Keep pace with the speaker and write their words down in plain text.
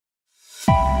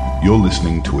You're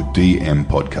listening to a DM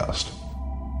podcast.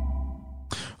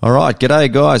 All right,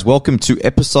 g'day guys. Welcome to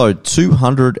episode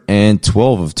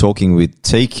 212 of Talking with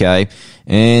TK.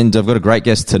 And I've got a great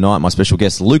guest tonight, my special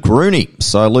guest, Luke Rooney.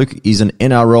 So Luke is an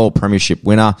NRL premiership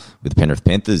winner with the Penrith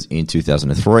Panthers in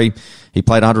 2003. He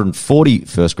played 140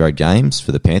 first-grade games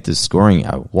for the Panthers, scoring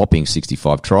a whopping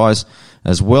 65 tries,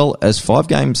 as well as 5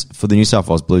 games for the New South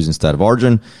Wales Blues in State of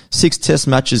Origin, 6 test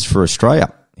matches for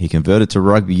Australia. He converted to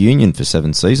rugby union for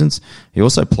 7 seasons. He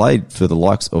also played for the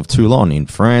likes of Toulon in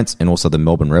France and also the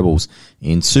Melbourne Rebels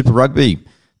in Super Rugby.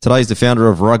 Today he's the founder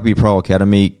of Rugby Pro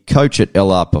Academy, coach at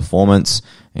LR Performance,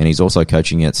 and he's also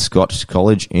coaching at Scott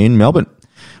College in Melbourne.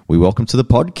 We welcome to the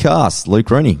podcast,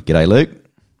 Luke Rooney. G'day, Luke.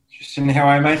 Justin, how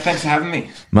are you, mate? Thanks for having me.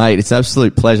 Mate, it's an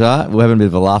absolute pleasure. We're having a bit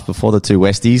of a laugh before the two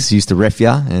Westies used to ref you,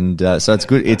 and so it's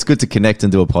good. It's good to connect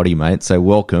and do a potty, mate, so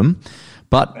welcome.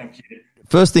 But Thank you.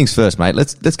 first things first, mate.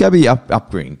 Let's go with your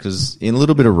upbringing, because in a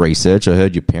little bit of research, I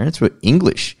heard your parents were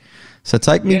English. So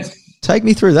take me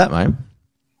through that, mate.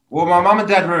 Well, my mum and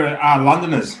dad were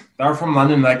Londoners. They were from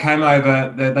London. They came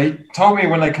over. They told me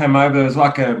when they came over, it was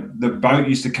like the boat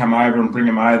used to come over and bring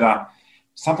them over.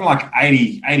 Something like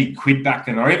 80 quid back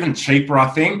then, or even cheaper, I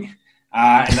think.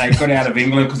 And they got out of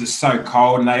England because it's so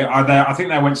cold. And I think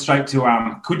they went straight to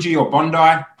Coogee or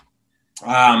Bondi.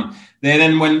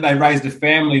 Then when they raised a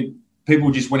family,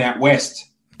 people just went out west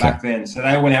back then. So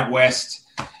they went out west.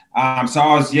 So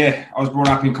I was brought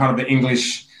up in kind of the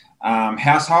English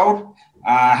household.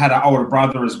 I had an older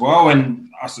brother as well. And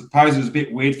I suppose it was a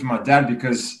bit weird for my dad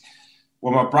because,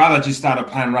 well, my brother just started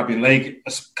playing rugby league.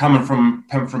 Coming from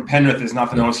Penrith, there's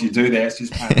nothing else you do there. It's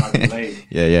just playing rugby league.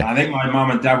 Yeah. I think my mum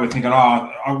and dad were thinking,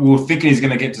 we were thinking he's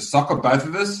going to get to soccer, both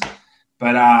of us.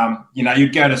 But,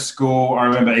 you'd go to school. I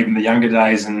remember even the younger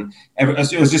days, and it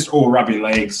was just all rugby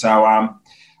league. So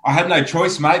I had no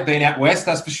choice, mate, being out west,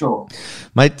 that's for sure.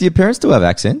 Mate, do your parents still have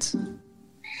accents?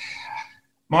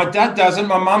 My dad doesn't.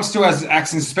 My mum still has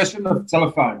accents, especially on the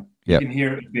telephone. Yep. You can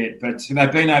hear it a bit. But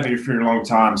they've been over here for a long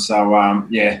time. So,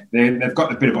 they've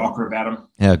got a bit of ochre about them.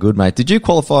 Yeah, good, mate. Did you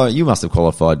qualify? You must have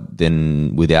qualified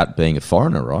then without being a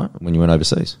foreigner, right, when you went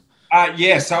overseas? So I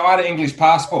had an English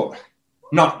passport.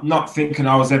 Not thinking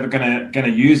I was ever gonna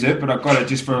use it, but I got it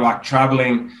just for like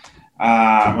traveling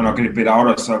when I get a bit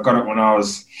older. So I got it when I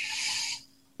was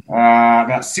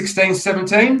about 16,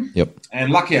 17. Yep.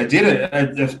 And lucky I did it.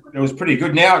 It was pretty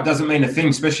good. Now it doesn't mean a thing,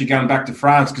 especially going back to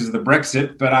France because of the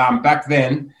Brexit. But back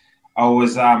then I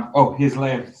was. Here's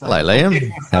Liam. Hello,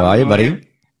 Liam. How are you, buddy?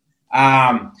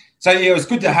 It was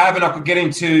good to have, and I could get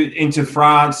into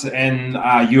France and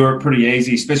Europe pretty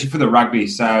easy, especially for the rugby.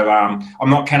 So I'm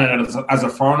not counted as a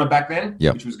foreigner back then,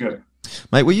 which was good.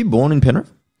 Mate, were you born in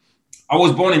Penrith? I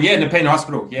was born in Nepean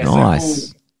Hospital. Yeah, nice.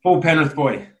 So full Penrith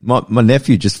boy. My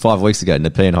nephew just 5 weeks ago,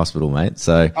 Nepean Hospital, mate.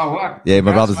 So wow. Yeah,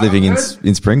 my brother's living in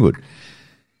Springwood.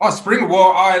 Oh, Springwood.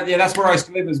 Well, that's where I used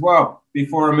to live as well.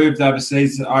 Before I moved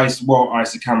overseas, I used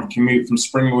to commute from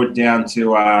Springwood down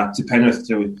to Penrith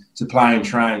to play and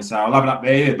train. So I love it up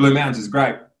there. Yeah, Blue Mountains is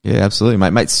great. Yeah, absolutely,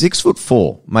 mate. Mate,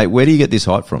 6'4", mate. Where do you get this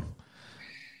height from?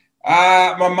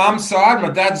 My mum's side.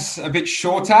 My dad's a bit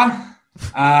shorter,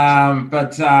 my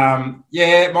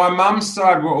mum's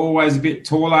side were always a bit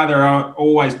taller. They're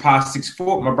always past 6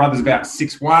 foot. My brother's about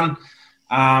 6'1". So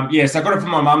I got it from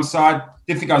my mum's side.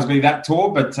 Didn't think I was going to be that tall,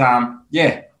 but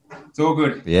it's all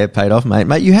good. Yeah, paid off, mate.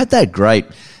 Mate, you had that great.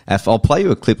 I'll play you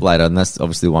a clip later, and that's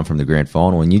obviously the one from the grand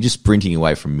final, and you're just sprinting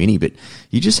away from Minnie, but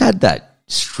you just had that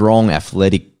strong,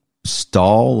 athletic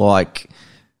style. Like,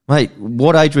 mate,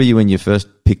 what age were you when you first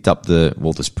picked up the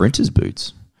sprinter's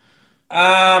boots?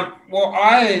 I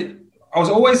was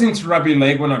always into rugby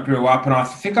league when I grew up, and I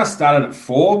think I started at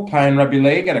 4 playing rugby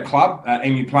league at a club,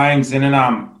 Emu Plains, and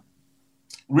then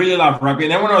really loved rugby.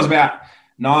 And then when I was about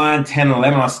 9, 10,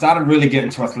 11, I started really getting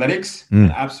into athletics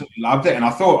and absolutely loved it. And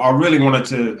I thought I really wanted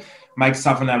to make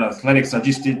something out of athletics. I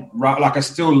just did, I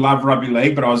still love rugby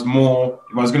league, but I was more,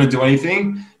 if I was going to do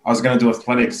anything, I was going to do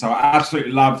athletics. So I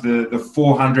absolutely loved the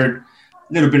 400, a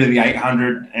little bit of the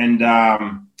 800. And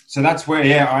so that's where,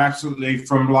 I absolutely,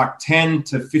 from like 10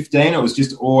 to 15, it was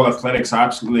just all athletics. I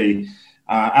absolutely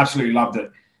loved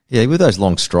it. Yeah, with those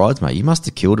long strides, mate, you must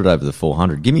have killed it over the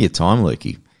 400. Give me a time,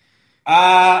 Lukey.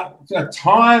 A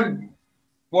time,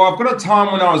 I've got a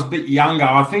time when I was a bit younger.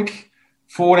 I think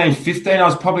 14, 15, I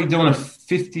was probably doing a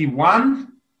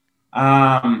 51.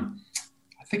 I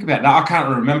think about that. I can't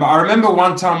remember. I remember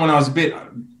one time when I was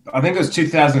I think it was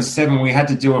 2007, we had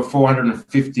to do a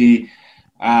 450,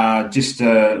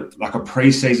 like a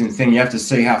pre-season thing. You have to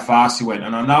see how fast you went.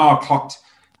 And I know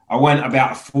I went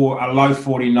about a low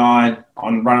 49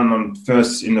 on running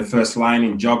in the first lane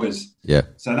in joggers. Yeah.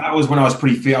 So that was when I was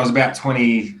pretty fit. I was about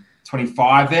 20,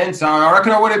 25 then. So I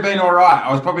reckon I would have been all right.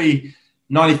 I was probably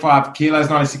 95 kilos,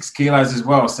 96 kilos as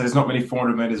well. So there's not many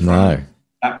 400 meters running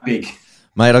that big.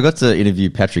 Mate, I got to interview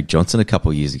Patrick Johnson a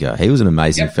couple of years ago. He was an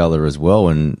amazing fella as well.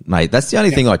 And, mate, that's the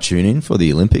only thing I tune in for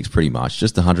the Olympics pretty much,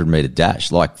 just the 100-meter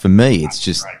dash. Like, for me, it's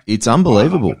just it's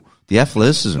unbelievable, the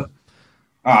athleticism.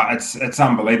 Oh, it's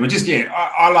unbelievable. Just,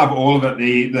 I love all of it.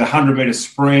 The 100-meter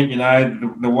sprint, you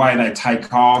know, the way they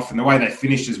take off and the way they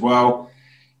finish as well.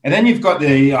 And then you've got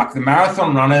the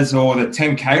marathon runners or the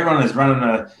 10K runners running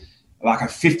a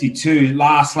 52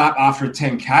 last lap after a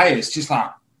 10K. It's just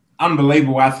like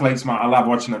unbelievable athletes, mate. I love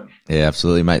watching it. Yeah,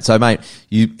 absolutely, mate. So, mate,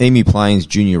 Emu Plains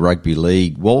Junior Rugby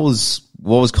League. What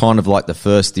was kind of like the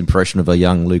first impression of a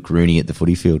young Luke Rooney at the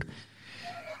footy field?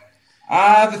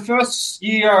 The first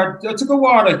year, it took a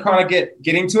while to kind of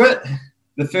get into it.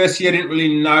 The first year, I didn't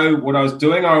really know what I was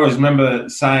doing. I always remember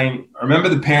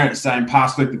the parents saying,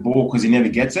 pass Luke the ball because he never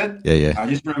gets it. Yeah. I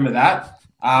just remember that.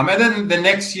 And then the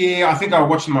next year, I think I was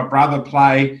watching my brother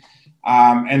play.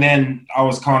 And then I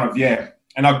was kind of,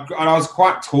 and I was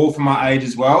quite tall for my age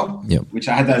as well, which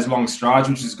I had those long strides,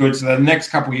 which is good. So the next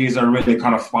couple of years, I really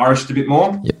kind of flourished a bit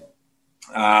more.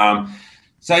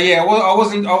 So I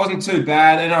wasn't too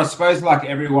bad, and I suppose like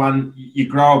everyone, you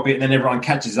grow a bit, and then everyone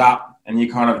catches up, and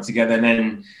you kind of together. And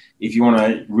then if you want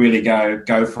to really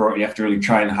go for it, you have to really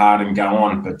train hard and go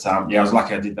on. But I was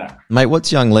lucky I did that. Mate,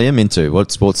 what's young Liam into?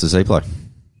 What sports does he play?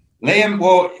 Liam,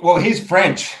 well, he's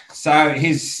French, so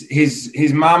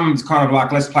his mum's kind of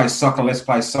like let's play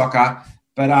soccer.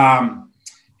 But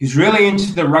he's really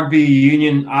into the rugby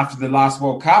union after the last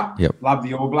World Cup. Love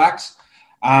the All Blacks.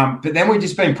 But then we've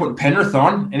just been putting Penrith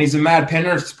on, and he's a mad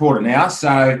Penrith supporter now.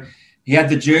 So he had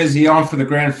the jersey on for the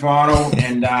grand final,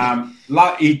 and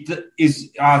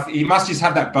he must just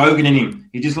have that bogan in him.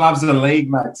 He just loves the league,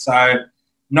 mate. So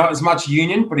not as much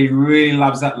union, but he really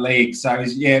loves that league. So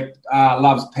he's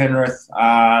loves Penrith.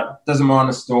 Doesn't mind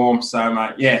the Storm. So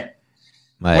mate,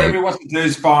 whatever he wants to do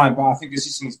is fine, but I think it's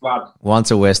just in his blood.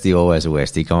 Once a Westie, always a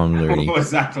Westie. Come on, Looney.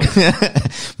 Exactly.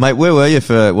 Mate, where were you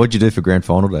what'd you do for grand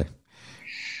final day?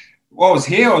 Well, I was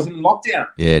here. I was in lockdown.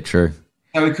 Yeah, true.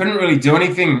 So we couldn't really do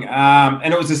anything.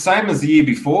 And it was the same as the year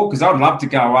before because I'd love to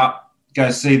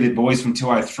go see the boys from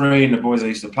 203 and the boys I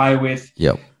used to play with.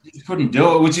 Just couldn't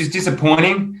do it, which is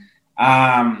disappointing. But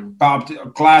I'm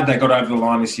glad they got over the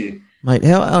line this year. Mate,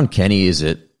 how uncanny is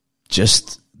it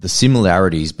just the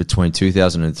similarities between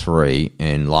 2003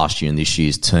 and last year and this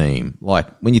year's team? Like,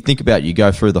 when you think about it, you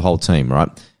go through the whole team, right?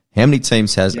 How many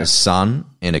teams has a son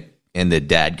and their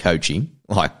dad coaching?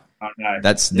 Like,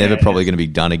 that's never probably going to be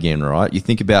done again, right? You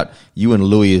think about you and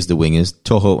Louis as the wingers,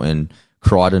 Toho and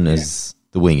Crichton as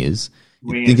the wingers.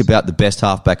 You think about the best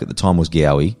halfback at the time was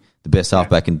Gowie. The best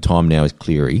halfback in time now is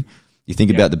Cleary. You think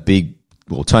about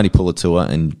Tony Pulatua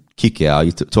and Kikau.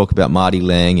 You talk about Marty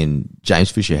Lang and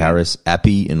James Fisher-Harris,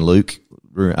 Appy and Luke.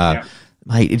 Mate,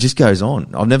 it just goes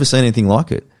on. I've never seen anything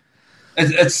like it.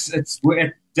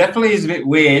 It definitely is a bit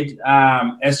weird.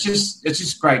 It's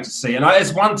just great to see, and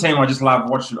it's one team I just love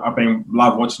watching.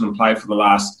 Love watching them play for the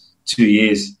last 2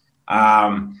 years.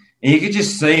 And you could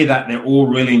just see that they're all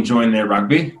really enjoying their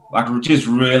rugby, like just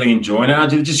really enjoying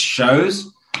it. It just shows.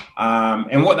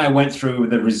 And what they went through,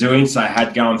 the resilience they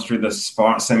had going through the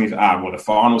the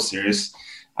final series.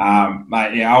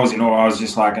 Mate, I was in awe. I was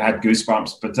just like, I had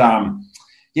goosebumps. But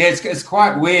it's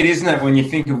quite weird, isn't it, when you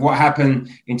think of what happened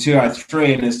in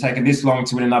 2003 and it's taken this long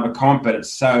to win another comp, but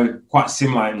it's so quite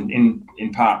similar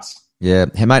in parts. Yeah.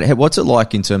 Hey, mate, what's it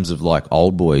like in terms of like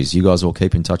old boys? You guys all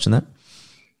keep in touch on that?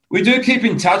 We do keep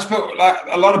in touch, but like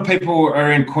a lot of people are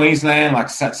in Queensland, like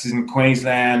Sats is in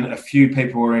Queensland. A few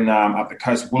people are in up the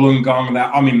coast, Wollongong.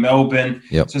 I'm in Melbourne.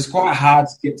 So it's quite hard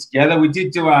to get together. We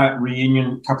did do a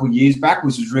reunion a couple of years back,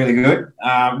 which was really good.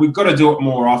 We've got to do it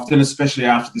more often, especially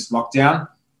after this lockdown.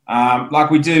 Like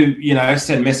we do,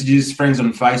 send messages, friends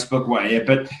on Facebook,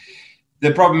 but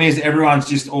the problem is everyone's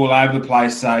just all over the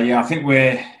place. So I think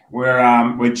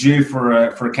we're due for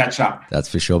a catch up. That's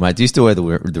for sure, mate. Do you still wear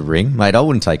the ring, mate? I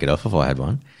wouldn't take it off if I had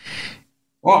one.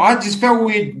 Well, I just felt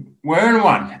weird wearing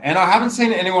one, and I haven't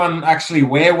seen anyone actually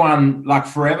wear one like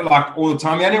forever, like all the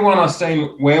time. The only one I've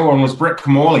seen wear one was Brett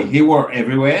Kamali. He wore it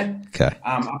everywhere. Okay.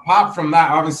 Apart from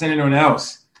that, I haven't seen anyone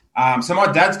else. So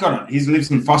my dad's got it. He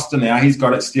lives in Foster now. He's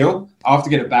got it still. I'll have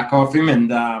to get it back off him.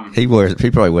 And he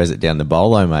probably wears it down the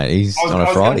bolo, mate. He's on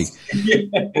a Friday.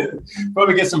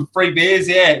 Probably get some free beers.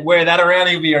 Yeah, wear that around.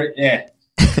 He'll be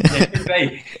could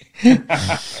be.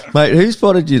 Mate, who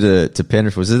spotted you to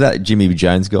Penrith? Was it that Jimmy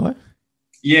Jones guy?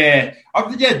 Yeah,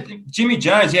 Jimmy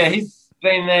Jones. Yeah, he's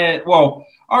been there. Well,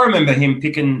 I remember him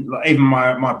picking even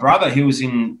my brother. He was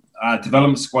in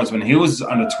development squads when he was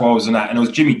under 12s and that, and it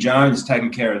was Jimmy Jones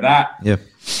taking care of that. Yeah.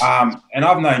 And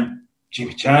I've known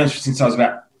Jimmy Jones since I was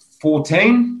about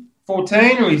 14,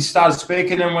 and we started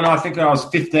speaking. And when I think I was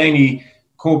 15, he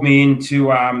called me in to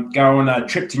go on a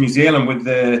trip to New Zealand with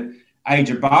the age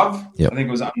above. Yep. I think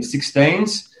it was under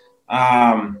 16s.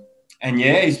 And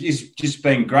yeah, he's just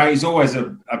been great. He's always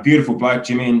a beautiful bloke,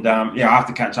 Jimmy. And I have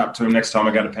to catch up to him next time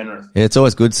I go to Penrith. Yeah, it's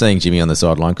always good seeing Jimmy on the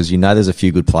sideline because you know there's a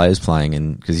few good players playing,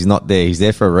 and because he's not there, he's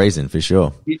there for a reason, for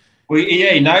sure.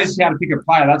 He knows how to pick a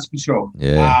player, that's for sure.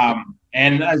 Yeah.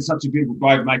 And as such a beautiful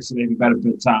bloke makes it even better.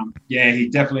 But he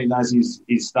definitely knows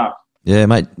his stuff. Yeah,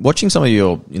 mate. Watching some of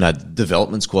your,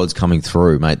 development squads coming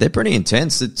through, mate, they're pretty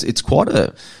intense. It's quite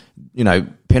a,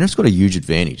 Penrith's got a huge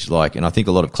advantage. And I think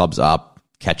a lot of clubs are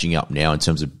catching up now in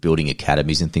terms of building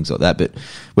academies and things like that. But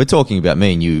we're talking about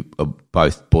me and you are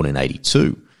both born in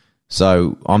 82.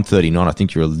 So I'm 39. I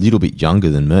think you're a little bit younger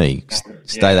than me.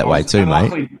 Stay that way too,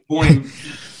 mate. Born in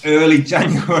early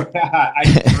January,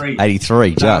 83.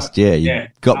 83, just, you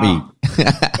got me.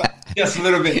 Just a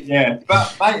little bit, yeah.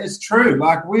 But, mate, it's true.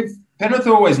 Penrith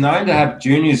are always known to have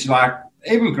juniors,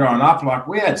 even growing up,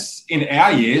 we had, in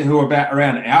our year, who were about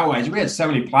around our age, we had so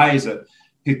many players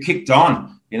who kicked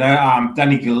on.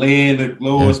 Danny Gallier, Luke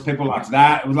Lewis, people like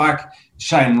that. It was like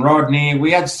Shane Rodney.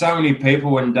 We had so many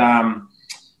people, and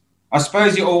I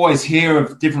suppose you always hear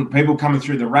of different people coming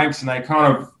through the ranks, and they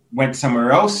kind of went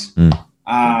somewhere else.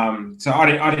 So I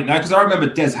didn't know, because I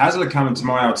remember Des Hasler coming to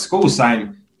my old school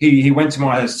saying he went to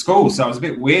my school, so it was a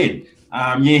bit weird.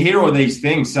 You hear all these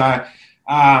things, so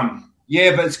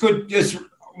but it's good. Just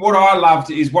what I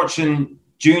loved is watching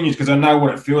juniors, because I know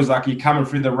what it feels like. You're coming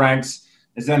through the ranks.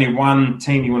 There's only one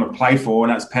team you want to play for,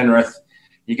 and that's Penrith.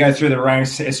 You go through the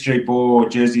ranks, SG Ball,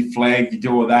 Jersey Flag, you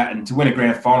do all that, and to win a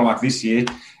grand final like this year,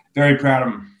 very proud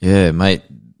of them. Yeah, mate.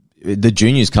 The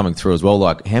juniors coming through as well.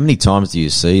 How many times do you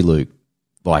see, Luke,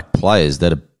 players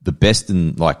that are the best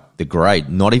in the grade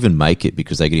not even make it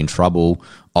because they get in trouble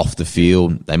off the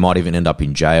field? They might even end up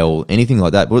in jail, anything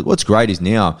like that. But what's great is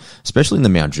now, especially in the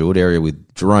Mount Druitt area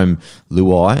with Jerome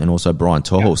Luai and also Brian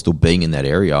Tohol still being in that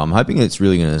area, I'm hoping it's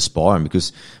really going to inspire them,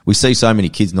 because we see so many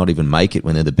kids not even make it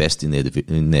when they're the best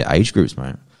in their age groups,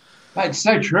 mate. Mate, it's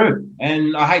so true.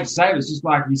 And I hate to say it, it's just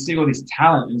you see all this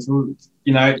talent, and so,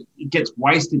 it gets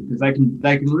wasted because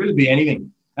they can really be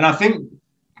anything. And I think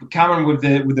coming with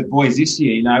the boys this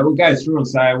year, we'll go through and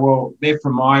say, well, they're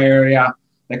from my area.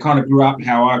 They kind of grew up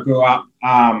how I grew up,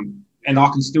 and I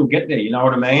can still get there. You know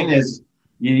what I mean?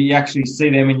 You actually see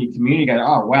them in your community, go,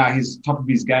 oh, wow, he's top of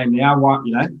his game now. What,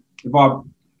 if I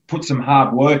put some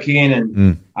hard work in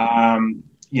and,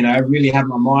 really have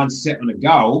my mind set on a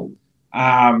goal,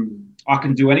 I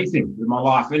can do anything with my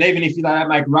life. And even if you don't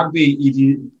make rugby,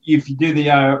 if you do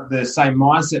the same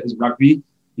mindset as rugby,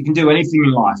 you can do anything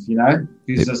in life,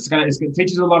 because it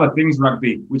teaches a lot of things,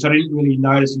 rugby, which I didn't really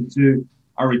notice until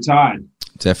I retired.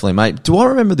 Definitely, mate. Do I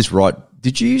remember this right?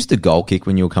 Did you use the goal kick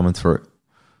when you were coming through?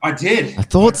 I did. I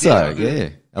thought so, yeah.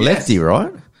 A lefty,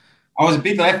 right? I was a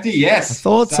big lefty, yes. I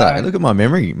thought so. Look at my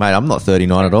memory, mate. I'm not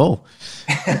 39 at all.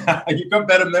 You've got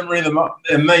better memory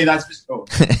than me, that's for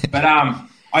sure. But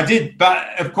I did.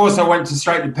 But, of course, I went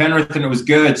straight to Penrith, and it was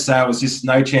good, so it was just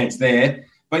no chance there.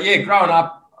 But, yeah, growing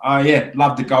up,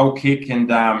 loved the goal kick, and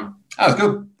that was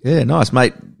good. Yeah, nice,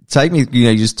 mate. Take me,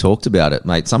 you just talked about it,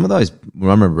 mate. Some of those, I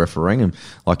remember refereeing them,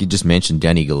 like you just mentioned,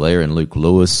 Danny Gallier and Luke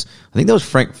Lewis. I think that was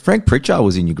Frank Pritchard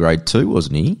was in your grade too,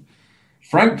 wasn't he?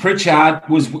 Frank Pritchard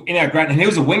was in our grade, and he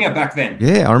was a winger back then.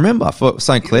 Yeah, I remember. For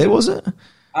St. Clair, was it?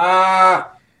 I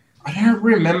don't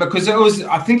remember, because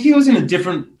I think he was in a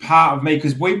different part of me,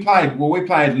 because we played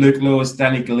Luke Lewis,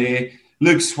 Danny Gallier.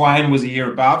 Luke Swain was a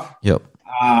year above. Yep.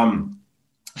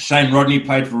 Shane Rodney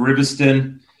played for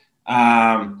Riverston.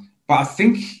 But I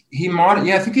think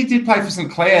I think he did play for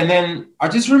St. Clair. And then I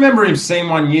just remember him seeing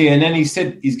one year, and then he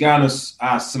said he's going to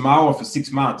Samoa for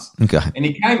 6 months. Okay. And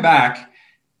he came back,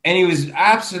 and he was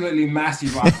absolutely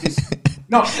massive, like this,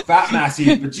 not fat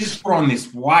massive, but just put on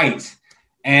this weight.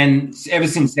 And ever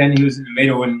since then, he was in the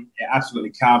middle and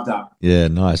absolutely carved up. Yeah,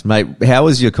 nice. Mate, how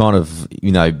was your kind of,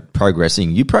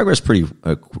 progressing? You progressed pretty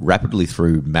rapidly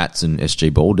through Mats and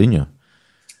SG Ball, didn't you?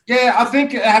 Yeah, I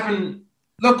think it happened.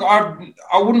 Look,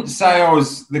 I wouldn't say I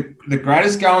was the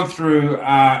greatest going through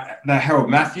the Harold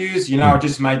Matthews. I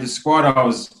just made the squad. I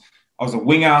was a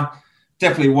winger.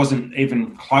 Definitely wasn't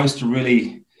even close to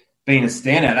really being a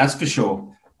standout, that's for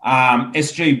sure.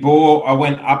 SG Ball, I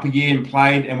went up a year and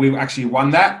played, and we actually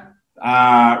won that,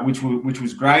 which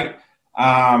was great.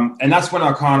 And that's when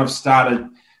I kind of started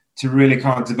to really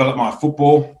kind of develop my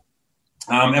football.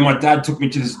 And my dad took me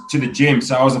to the gym.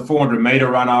 So I was a 400-meter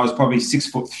runner. I was probably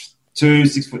 6'3",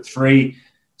 6'3",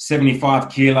 75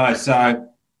 kilos. So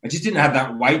I just didn't have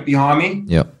that weight behind me.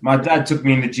 Yep. My dad took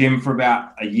me in the gym for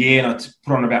about a year, and I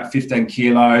put on about 15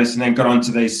 kilos, and then got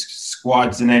onto these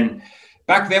squads. And then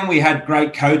back then we had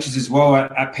great coaches as well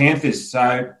at Panthers.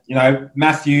 So,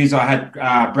 Matthews, I had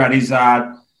Brad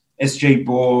Izzard, SG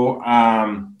Ball,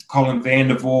 Colin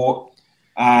Vandervoort.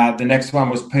 The next one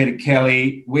was Peter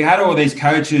Kelly. We had all these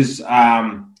coaches,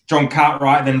 John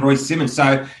Cartwright, and then Roy Simmons.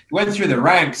 So you went through the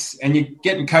ranks, and you're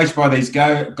getting coached by these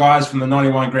guys from the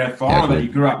 91 grand final that you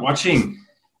grew up watching.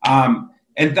 And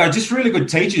they're just really good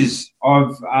teachers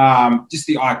of just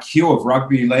the IQ of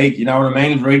rugby league, you know what I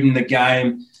mean? Reading the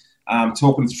game,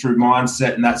 talking through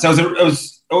mindset and that. So it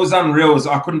was unreal.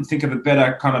 I couldn't think of a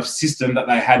better kind of system that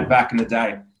they had back in the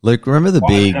day. Luke, remember the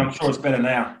big... I'm sure it's better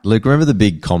now. Luke, remember the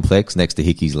big complex next to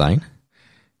Hickey's Lane?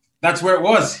 That's where it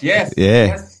was, yes. Yeah.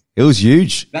 Yes. It was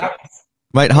huge.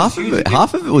 Mate, half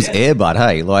of it was air, but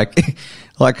hey, like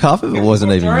half of it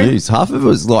wasn't even used. Half of it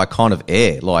was like kind of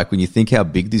air, like when you think how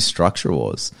big this structure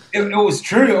was. It was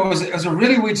true. It was a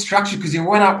really weird structure because you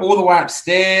went up all the way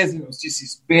upstairs and it was just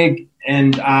this big.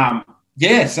 And,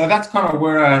 so that's kind of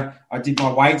where I did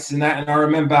my weights and that. And I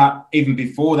remember even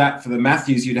before that for the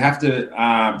Matthews, you'd have to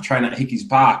train at Hickey's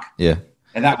Park. Yeah.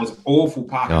 And that was awful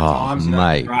parking times.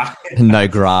 Mate, no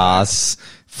grass.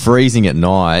 Freezing at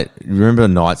night. Remember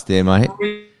nights there, mate?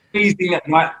 Freezing at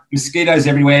night, mosquitoes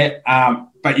everywhere,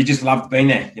 but you just loved being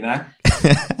there, you know?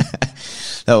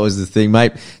 That was the thing,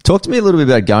 mate. Talk to me a little bit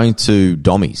about going to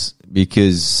Dommies,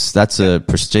 because that's a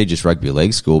prestigious rugby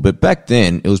league school. But back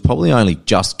then, it was probably only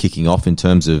just kicking off in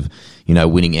terms of,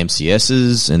 winning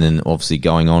MCSs and then obviously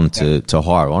going on to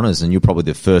higher honours. And you're probably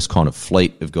the first kind of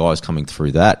fleet of guys coming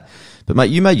through that. But, mate,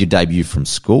 you made your debut from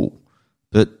school.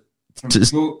 But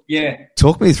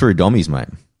talk me through Dommies, mate.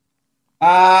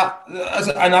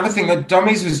 Another thing, that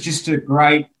Dommies was just a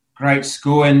great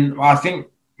school, and I think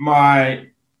I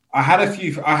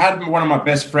had one of my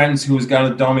best friends who was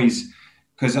going to Dommies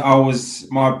because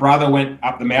my brother went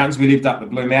up the mountains. We lived up the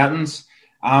Blue Mountains,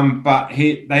 but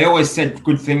they always said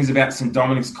good things about St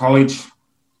Dominic's College,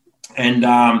 and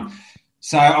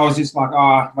so I was just like,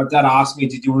 my dad asked me,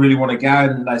 did you really want to go?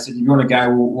 And they said, if you want to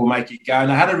go, we'll make you go.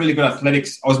 And I had a really good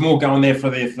athletics. I was more going there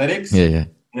for the athletics. Yeah.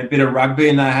 And a bit of rugby.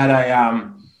 And they had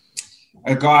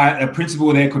a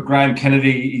principal there called Graham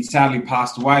Kennedy. He sadly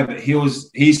passed away, but he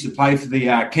used to play for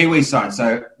the Kiwi side.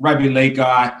 So rugby league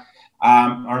guy.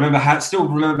 I still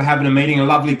remember having a meeting, a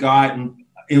lovely guy, and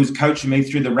he was coaching me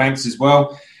through the ranks as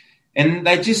well. And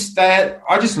I just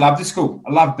loved the school.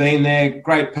 I loved being there.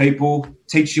 Great people,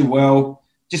 teach you well,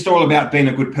 just all about being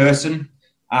a good person.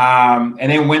 And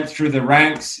then went through the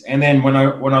ranks. And then when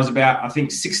I was about, I think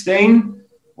 16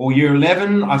 or year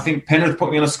 11, I think Penrith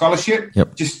put me on a scholarship.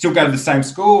 Yep. Just still go to the same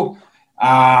school,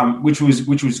 which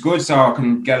was good. So I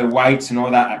can go to weights and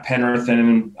all that at Penrith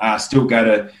and still go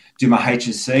to do my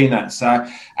HSC and that. So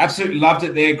absolutely loved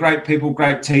it there. Great people,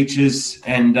 great teachers.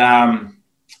 And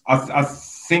I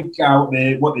think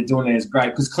what they're doing there is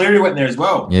great because Cleary went there as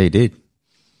well. Yeah, he did.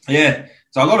 Yeah.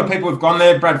 So a lot of people have gone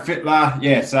there. Brad Fittler.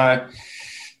 Yeah. So,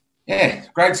 yeah,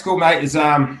 great school, mate. There's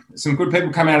some good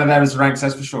people come out of that as ranks,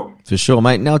 that's for sure. For sure,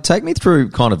 mate. Now, take me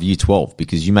through kind of year 12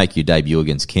 because you make your debut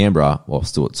against Canberra while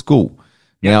still at school.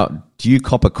 Yeah. Now, do you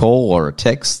cop a call or a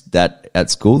text that at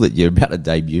school that you're about to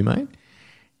debut, mate?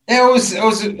 Yeah,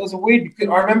 it was a weird.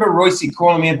 I remember Royce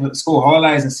calling me up at school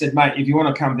holidays and said, "Mate, if you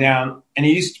want to come down," and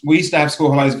we used to have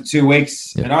school holidays for 2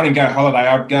 weeks, and I didn't go holiday.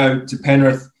 I'd go to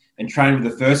Penrith and train with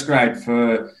the first grade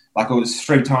for it was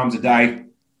 3 times a day,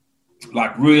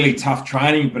 like really tough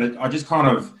training. But I just kind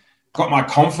of got my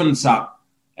confidence up,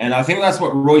 and I think that's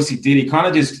what Royce did. He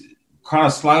kind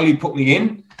of slowly put me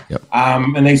in. Yep.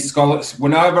 And these scholars,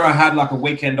 whenever I had like a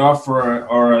weekend off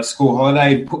or a school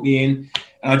holiday, he'd put me in.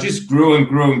 And I just grew and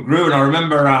grew and grew. And I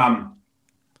remember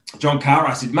John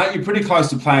Cartwright said, "Mate, you're pretty close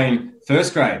to playing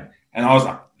first grade." And I was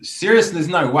like, seriously, there's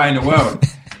no way in the world.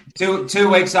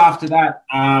 2 weeks after that,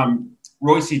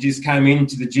 Royce just came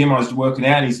into the gym. I was working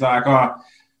out. And he's like,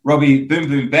 Robbie Boom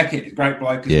Boom Beckett, great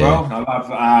bloke as well. And I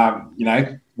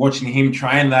love, watching him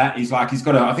train that. He's like, he's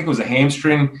got I think it was a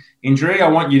hamstring injury. I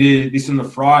want you to, this on the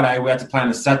Friday, we had to play on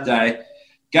the Saturday.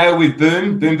 Go with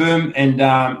Boom, and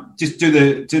just do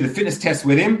the fitness test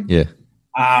with him. Yeah.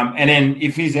 And then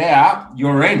if he's out,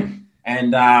 you're in.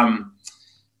 And,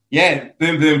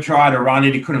 Boom tried to run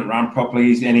it. He couldn't run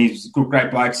properly. And he's a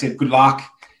great bloke, said good luck.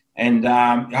 And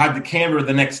I had the Canberra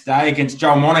the next day against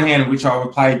Joel Monahan, which I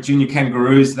played junior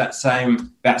Kangaroos about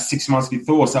 6 months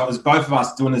before. So it was both of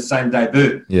us doing the same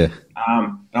debut. Yeah.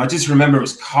 And I just remember it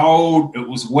was cold. It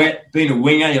was wet. Being a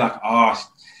winger, you're like,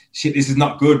 shit, this is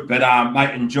not good. But,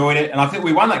 mate, enjoyed it. And I think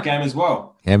we won that game as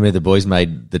well. How many of the boys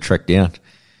made the trek down?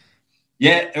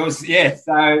 Yeah, it was, yeah.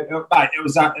 So, mate,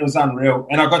 it was unreal.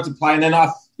 And I got to play. And then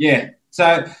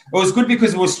So it was good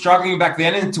because we were struggling back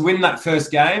then, and to win that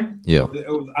first game, it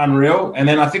was unreal. And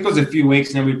then I think it was a few weeks,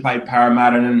 and then we played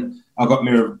Parramatta, and then I got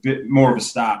me a bit more of a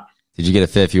start. Did you get a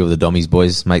fair few of the Dommies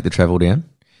boys make the travel down?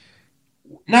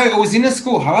 No, it was in a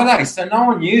school holiday, so no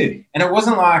one knew. And it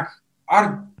wasn't like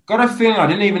I got a feeling I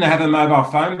didn't even have a mobile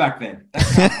phone back then.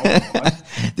 That's how old I was.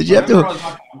 Did you have to? I was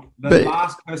like the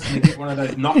last person to get one of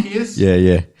those Nokias.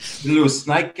 Yeah. The little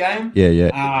snake game.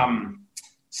 Yeah.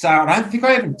 So I don't think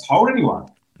I even told anyone.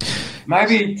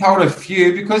 Maybe told a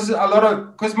few because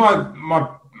my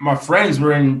friends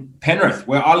were in Penrith,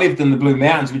 where I lived in the Blue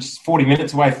Mountains, which is 40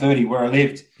 minutes away, 30 where I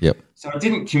lived. Yep. So I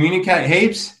didn't communicate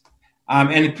heaps.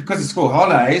 And because of school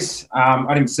holidays,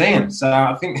 I didn't see him. So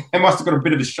I think they must have got a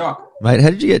bit of a shock. Mate,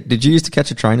 did you used to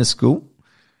catch a train at school?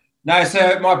 No,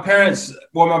 so my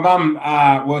my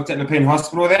mum worked at Nepean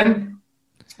Hospital then.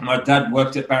 My dad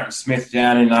worked at Barrett Smith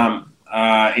down in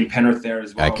Penrith there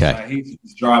as well. Okay. So he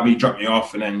was driving, he dropped me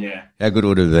off, and then, yeah. How good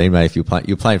would it have been, mate, if you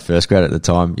were playing first grade at the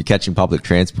time, you're catching public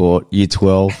transport, year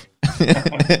 12.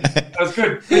 It was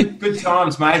good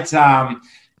times, mate. As I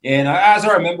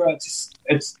remember,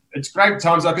 it's great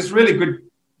times. Like, it's really good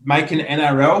making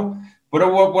NRL,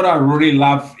 but what I really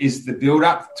love is the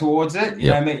build-up towards it. You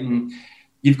know what I mean? And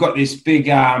you've got this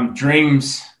big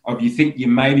dreams of you think you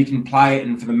maybe can play it,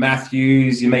 and for the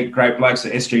Matthews, you meet great blokes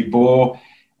at SG Ball.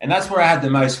 And that's where I had the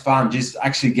most fun, just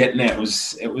actually getting there. It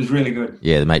was really good.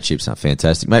 Yeah, the mateships are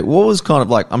fantastic. Mate, what was kind of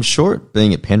like, I'm sure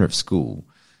being at Penrith School,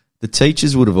 the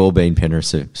teachers would have all been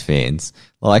Penrith fans.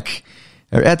 Like,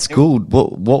 at school,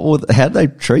 how did they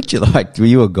treat you? Like, were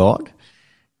you a god?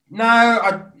 No,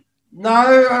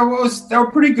 I was. They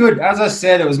were pretty good. As I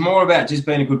said, it was more about just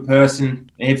being a good person.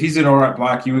 And if he's an all right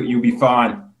bloke, you'll be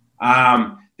fine.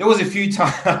 There was a few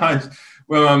times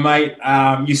where my mate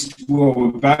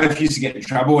we both used to get in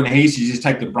trouble, and he used to just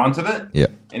take the brunt of it. Yeah.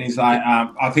 And he's like,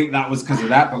 I think that was because of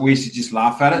that, but we used to just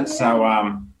laugh at it.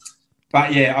 So,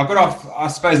 but yeah, I got off, I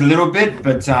suppose, a little bit,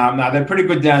 but no, they're pretty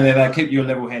good down there. They keep you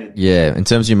level-headed. Yeah. In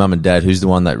terms of your mum and dad, who's the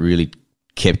one that really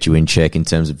kept you in check in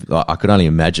terms of, I could only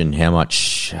imagine how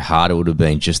much harder it would have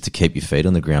been just to keep your feet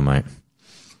on the ground, mate.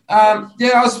 I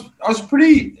was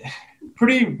pretty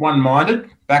one-minded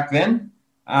back then.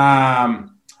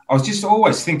 I was just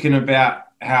always thinking about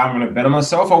how I'm going to better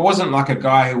myself. I wasn't like a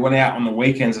guy who went out on the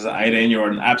weekends as an 18-year-old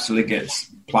and absolutely gets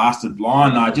plastered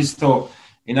blind. I just thought,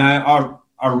 I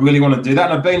really want to do that.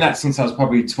 And I've been that since I was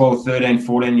probably 12, 13,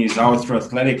 14 years old through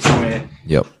athletics where,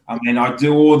 I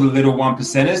do all the little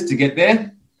 1%ers to get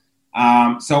there.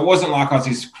 So it wasn't like I was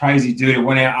this crazy dude who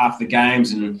went out after the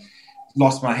games and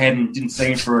lost my head and didn't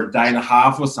see him for a day and a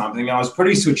half or something. I was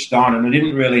pretty switched on, and I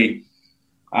didn't really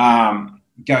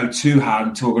go too hard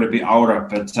until I got a bit older.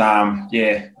 But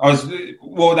they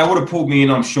would have pulled me in,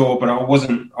 I'm sure, but I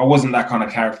wasn't that kind of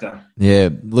character. Yeah,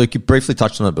 Luke, you briefly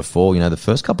touched on it before. The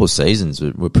first couple of seasons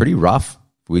were pretty rough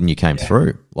when you came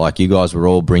through. Like, you guys were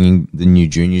all bringing the new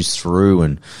juniors through,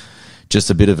 and just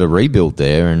a bit of a rebuild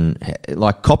there, and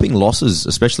like copping losses,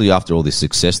 especially after all this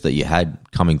success that you had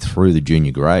coming through the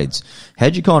junior grades.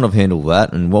 How'd you kind of handle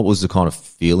that, and what was the kind of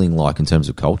feeling like in terms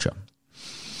of culture?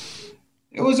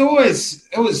 It was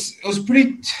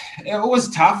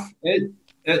tough.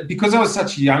 Because I was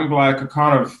such a young bloke,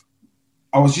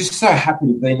 I was just so happy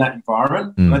to be in that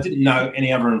environment. And I didn't know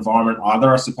any other environment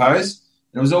either, I suppose.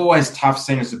 And it was always tough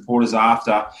seeing the supporters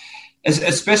after.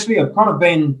 Especially, I've kind of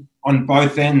been on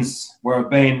both ends where I've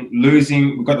been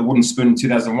losing. We got the wooden spoon in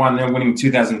 2001, then winning in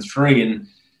 2003, and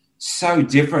so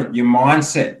different. Your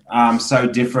mindset, so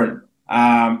different.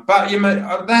 But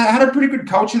they had a pretty good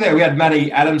culture there. We had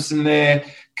Matty Adamson there.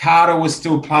 Carter was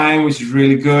still playing, which is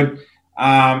really good. So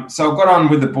I got on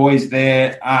with the boys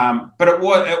there. But it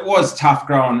was tough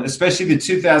growing, especially the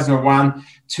 2001.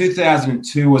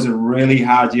 2002 was a really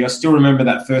hard year. I still remember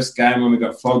that first game when we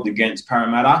got flogged against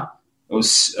Parramatta. It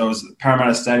was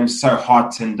Parramatta Stadium, so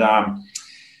hot, and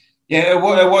it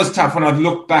was tough. When I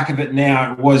look back at it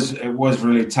now, it was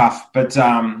really tough. But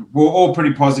we were all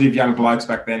pretty positive young blokes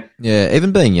back then. Yeah,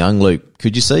 even being young, Luke,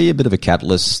 could you see a bit of a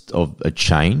catalyst of a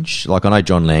change? Like, I know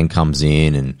John Lang comes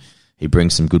in and he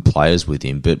brings some good players with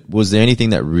him, but was there anything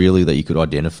that you could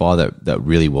identify that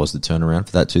really was the turnaround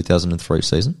for that 2003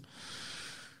 season?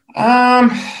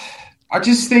 I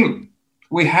just think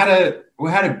we had a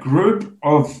group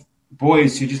of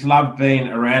boys who just loved being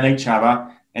around each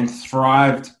other and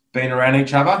thrived being around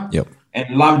each other. Yep.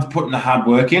 And loved putting the hard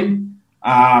work in.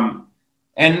 And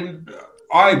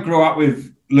I grew up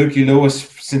with Lukey Lewis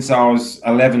since I was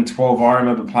 11, 12. I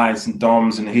remember playing St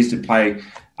Dom's, and he used to play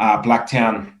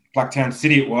Blacktown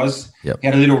City it was. Yep. He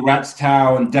had a little rat's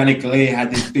tail, and Danny Galea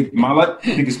had this big mullet,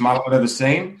 biggest mullet I've ever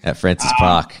seen. At Francis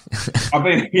Park. I've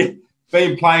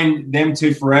been playing them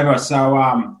two forever. So,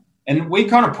 and we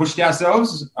kind of pushed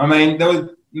ourselves. I mean, there was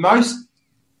most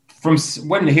from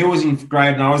when he was in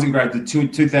grade and I was in grade, the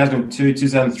 2002,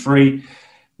 2003,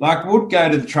 like we'd go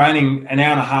to the training an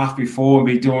hour and a half before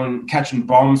and be catching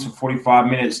bombs for 45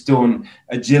 minutes, doing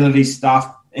agility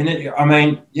stuff. And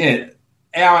even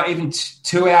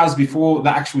 2 hours before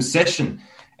the actual session.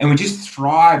 And we just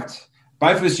thrived.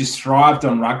 Both of us just thrived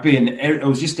on rugby, and it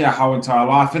was just our whole entire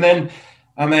life. And then,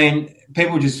 I mean,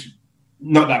 people just,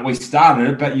 not that we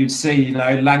started it, but you'd see,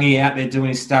 Langy out there doing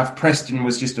his stuff. Preston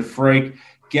was just a freak.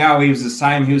 Gowie was the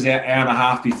same. He was out hour and a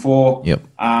half before. Yep.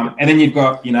 And then you've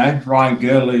got, Ryan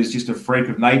Girdler, who's just a freak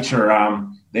of nature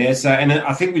there. So, and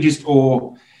I think we just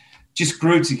all just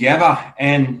grew together,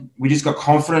 and we just got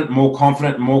more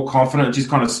confident. It just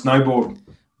kind of snowballed.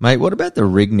 Mate, what about the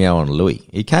rig now on Louis?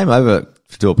 He came over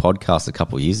to do a podcast a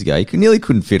couple of years ago. He nearly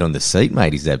couldn't fit on the seat,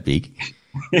 mate. He's that big.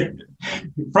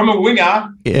 From a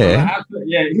winger. Yeah.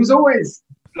 He was always,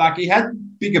 he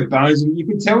had bigger bones, and you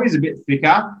could tell he's a bit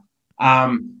thicker.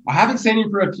 I haven't seen him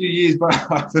for a few years, but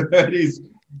I've heard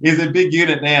he's a big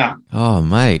unit now. Oh,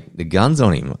 mate, the gun's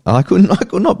on him. I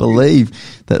could not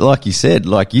believe that, like you said,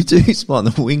 you two spot on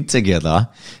the wing together,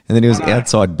 and then he was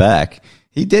outside back.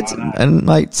 He did, and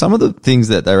mate, some of the things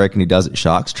that they reckon he does at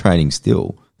Sharks training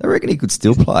still, they reckon he could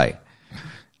still play.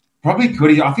 Probably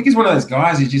could. I think he's one of those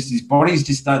guys. His body's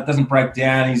just doesn't break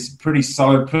down. He's pretty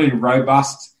solid, pretty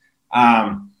robust.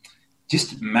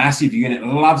 Just massive unit.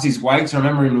 Loves his weights. I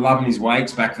remember him loving his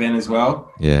weights back then as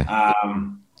well. Yeah.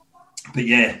 But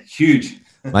yeah, huge.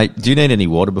 Mate, do you need any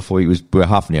water before we're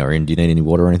half an hour in. Do you need any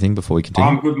water or anything before we continue?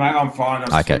 I'm good, mate. I'm fine.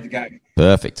 I'm okay. Good to go.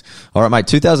 Perfect. All right, mate.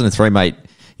 2003, mate.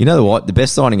 You know what? The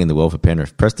best signing in the world for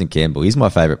Penrith, Preston Campbell. He's my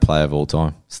favourite player of all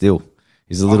time. Still.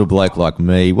 He's a little bloke like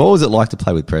me. What was it like to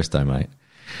play with Presto, mate?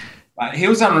 He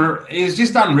was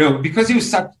just unreal because he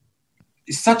was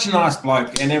such a nice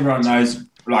bloke, and everyone knows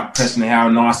Preston how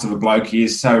nice of a bloke he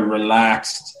is. So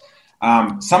relaxed.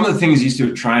 Some of the things he used to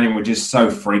do at training were just so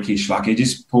freakish. He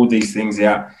just pulled these things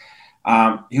out.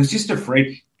 He was just a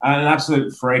freak, an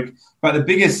absolute freak. But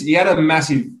he had a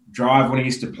massive drive when he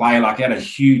used to play. He had a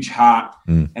huge heart.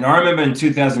 And I remember in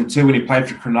 2002 when he played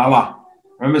for Cronulla,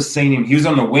 I remember seeing him. He was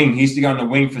on the wing. He used to go on the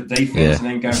wing for defense and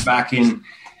then go back in.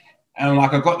 And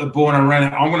I got the ball and I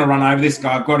ran. I'm going to run over this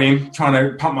guy. I've got him trying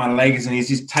to pump my legs, and he's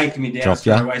just taking me down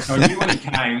straight away. So I knew when he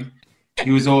came,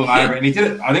 he was all over it. And he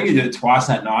did it. I think he did it twice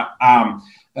that night.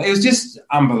 But it was just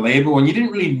unbelievable. And you didn't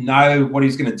really know what he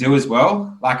was going to do as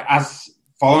well. Us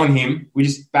following him, we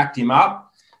just backed him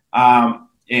up.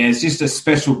 It's just a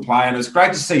special play, and it was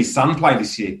great to see his son play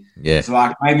this year. Yeah. It's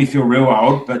made me feel real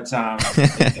old, but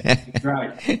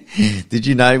great. Did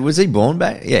you know, was he born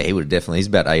back? Yeah, he would have definitely. He's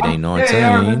about 18, 19.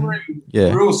 Yeah, I remember him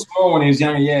real small when he was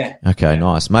younger, yeah. Okay,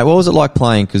 nice. Mate, what was it like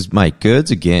playing? Because, mate,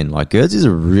 Gerds again. Gerds is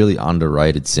a really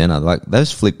underrated centre.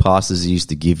 Those flick passes he used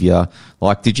to give you.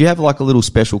 Did you have a little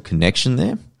special connection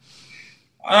there?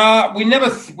 We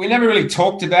never really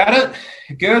talked about it.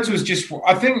 Gerds was just,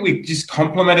 I think we just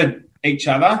complimented each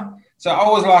other. So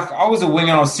I was a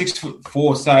winger. I was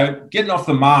 6'4", so getting off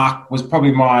the mark was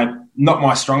probably not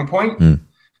my strong point.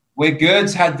 Where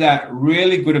Gerds had that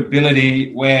really good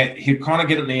ability where he'd kind of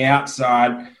get on the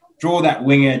outside, draw that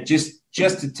winger just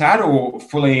a tad or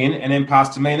fully in, and then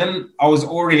pass to me. And then I was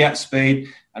already at speed,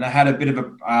 and I had a bit of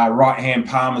a right-hand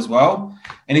palm as well.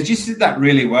 And he just did that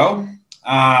really well.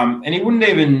 And he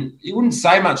wouldn't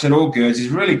say much at all, Gerds. He's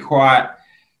really quiet,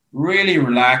 really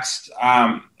relaxed.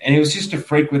 And he was just a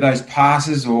freak with those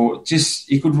passes, or just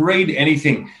he could read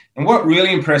anything. And what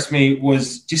really impressed me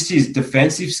was just his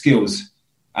defensive skills.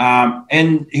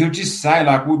 And he would just say,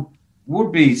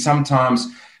 would be sometimes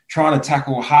trying to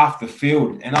tackle half the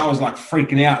field. And I was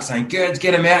freaking out, saying, Gerds,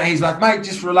 get him out. He's like, mate,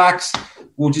 just relax.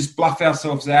 We'll just bluff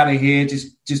ourselves out of here.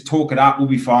 Just talk it up. We'll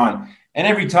be fine. And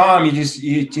every time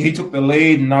he took the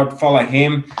lead, and I'd follow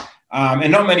him.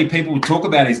 And not many people would talk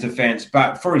about his defence,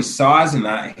 but for his size and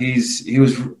that, he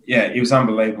was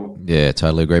unbelievable. Yeah,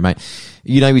 totally agree, mate.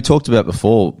 We talked about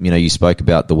before, you spoke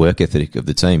about the work ethic of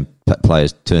the team,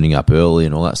 players turning up early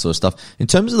and all that sort of stuff. In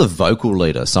terms of the vocal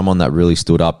leader, someone that really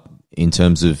stood up in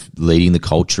terms of leading the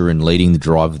culture and leading the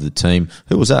drive of the team,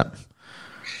 who was that?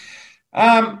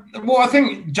 Well, I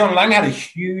think John Lang had a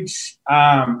huge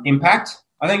impact.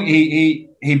 I think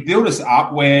he built us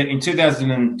up where in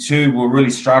 2002 we were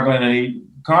really struggling, and he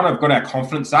kind of got our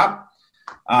confidence up,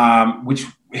 which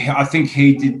I think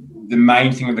he did the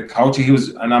main thing with the culture. He was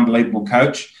an unbelievable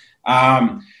coach.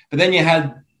 But then you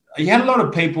had a lot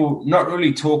of people not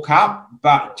really talk up,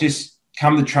 but just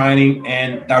come to training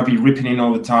and they'll be ripping in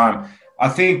all the time. I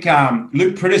think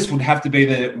Luke Priddis would have to be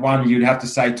the one you'd have to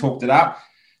say talked it up,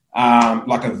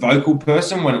 like a vocal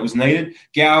person when it was needed.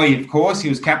 Gowie, of course, he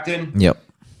was captain. Yep.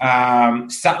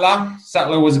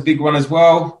 Sattler was a big one as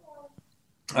well.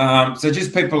 So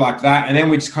just people like that. And then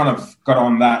we just kind of got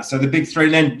on that. So the big three.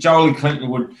 And then Jolie Clinton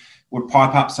would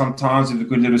pipe up sometimes with a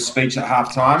good little speech at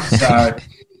halftime. So,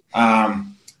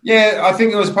 I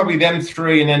think it was probably them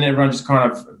three, and then everyone just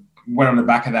kind of went on the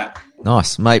back of that.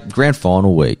 Nice, mate. Grand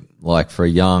final week, like for a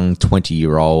young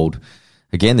 20-year-old.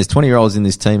 Again, there's 20-year-olds in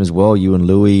this team as well, you and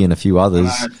Louis and a few others.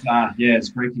 It's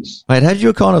freakish. Mate, how did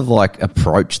you kind of like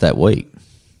approach that week?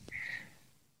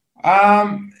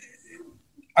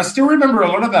 I still remember a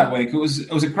lot of that week. It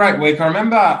was a great week. I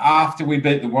remember after we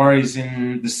beat the Warriors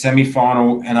in the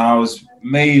semi-final, and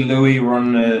Louis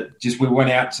were we went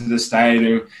out to the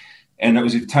stadium, and it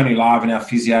was with Tony Live and our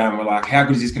physio, and we're like, how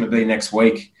good is this going to be next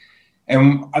week?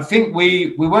 And I think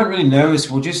we weren't really nervous.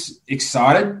 We were just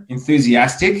excited,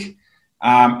 enthusiastic.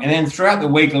 And then throughout the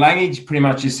week, Lange pretty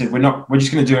much just said, we're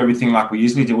just going to do everything like we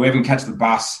usually do. We even catch the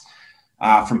bus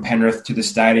from Penrith to the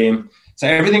stadium. So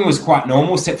everything was quite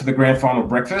normal, except for the grand final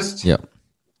breakfast. Yep.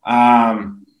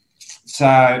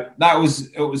 So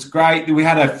it was great. We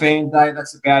had a fan day.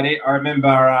 That's about it. I remember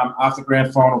after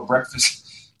grand final breakfast,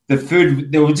 the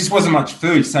food, there just wasn't much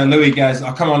food. So Louis goes,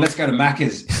 oh, come on, let's go to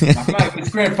Macca's. Like, mate, it's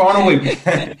grand final week.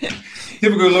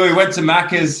 Typical Louis, went to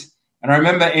Macca's. And I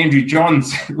remember Andrew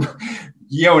Johns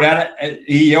yelled at it.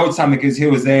 He yelled something because he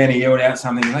was there, and he yelled out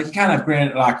something. Like, you can't have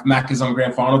Macca's on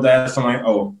grand final day or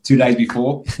something. 2 days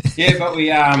before. Yeah, but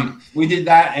we did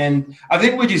that. And I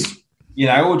think we're just,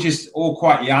 we're just all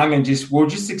quite young and we're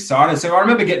just excited. So I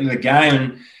remember getting to the game,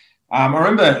 and I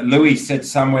remember Louis said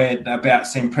somewhere about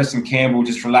seeing Preston Campbell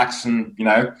just relax and,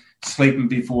 sleeping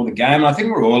before the game. And I think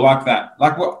we're all like that.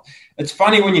 It's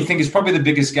funny when you think it's probably the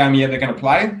biggest game you're ever going to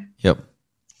play. Yep.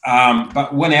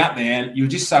 But went out there and you were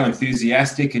just so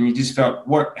enthusiastic, and you just felt,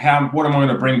 what am I going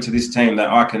to bring to this team that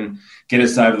I can get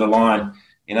us over the line?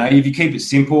 If you keep it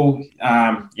simple,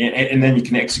 and then you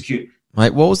can execute.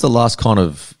 Mate, what was the last kind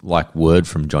of word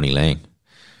from Johnny Lang?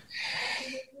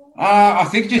 I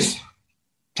think just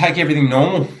take everything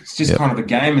normal. It's just kind of a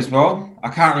game as well. I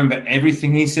can't remember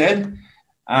everything he said.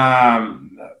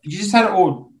 You just had it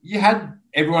all. You had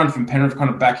everyone from Penrith kind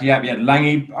of back you up. You had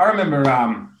Lange. I remember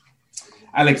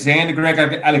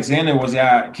Greg Alexander was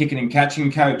our kicking and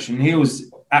catching coach, and he was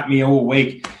at me all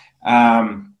week.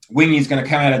 Wingy's going to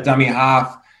come out of dummy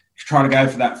half, try to go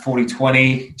for that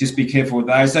 40-20. Just be careful with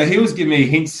those. So he was giving me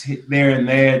hints there and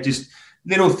there, just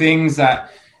little things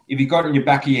that if you got in your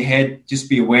back of your head, just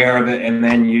be aware of it, and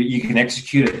then you can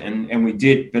execute it. And we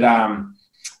did. But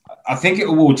I think it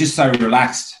will just so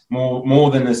relaxed,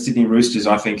 more than the Sydney Roosters,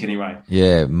 I think, anyway.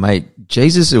 Yeah, mate.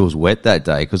 Jesus, it was wet that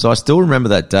day, because I still remember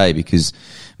that day because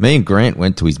me and Grant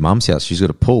went to his mum's house. She's got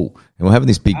a pool, and we're having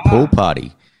this big pool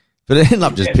party. But it ended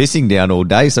up just pissing down all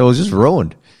day, so it was just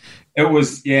ruined. It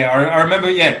was, I remember,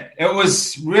 it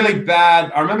was really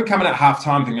bad. I remember coming at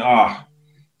halftime thinking,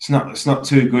 it's not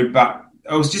too good, but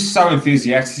I was just so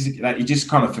enthusiastic that you just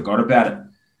kind of forgot about it,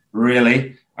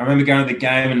 really. I remember going to the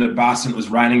game in the bus and it was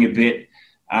raining a bit.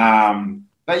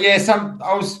 But yeah,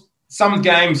 some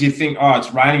games you think,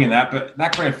 it's raining and that, but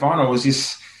that grand final was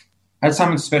just had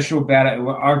something special about it.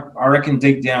 I reckon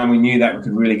deep down we knew that we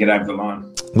could really get over the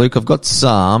line. Luke, I've got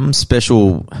some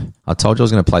special. I told you I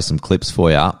was going to play some clips for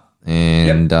you,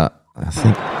 and I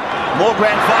think more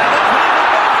grand final.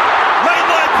 Lane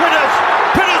line,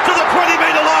 Priddis to the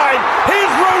 20-metre line.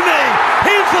 Here's Rooney.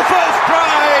 Here's the first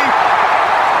try.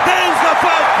 There's the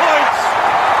first points.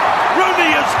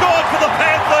 Rooney has scored for the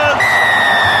Panthers.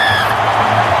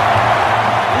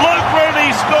 Luke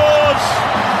Rooney scores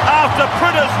after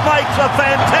Priddis makes a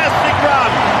fantastic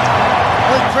run.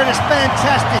 Luke Priddis,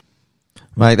 fantastic.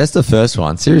 Mate, that's the first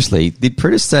one. Seriously, did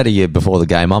Priddis say to you before the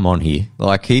game, I'm on here?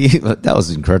 That was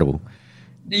incredidible.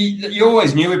 You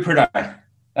always knew with Priddis.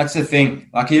 That's the thing.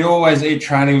 He'd always eat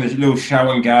training, the little show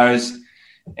and goes.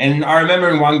 And I remember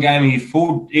in one game he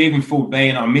even fooled me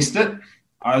and I missed it.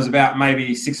 I was about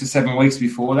maybe 6 or 7 weeks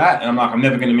before that. And I'm like, I'm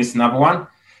never going to miss another one.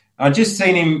 I just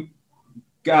seen him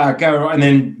go and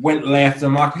then went left.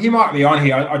 I'm like, he might be on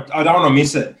here. I don't want to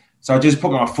miss it. So I just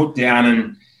put my foot down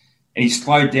and he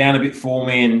slowed down a bit for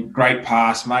me, and great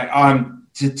pass, mate.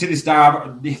 To this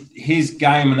day, his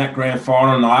game in that grand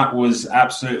final night was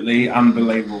absolutely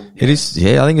unbelievable. It is,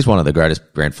 I think it's one of the greatest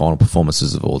grand final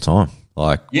performances of all time.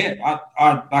 Like, Yeah,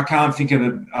 I can't think of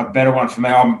a better one for me.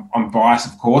 I'm biased,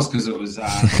 of course, because it was.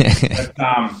 But,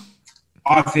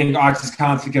 I just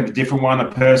can't think of a different one.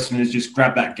 A person who's just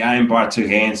grabbed that game by two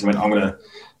hands and went,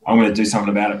 I'm gonna do something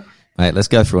about it. mate, let's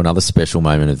go through another special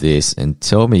moment of this and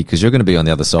tell me, because you're going to be on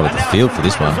the other side of the field for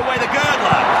this one. Away the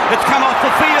girdler. It's come off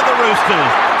the feet of the Roosters.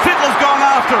 Fittler's gone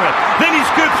after it. Then he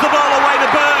scoops the ball away to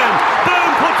Byrne.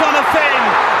 Byrne puts on a fend.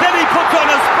 Then he puts on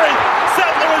a sprint.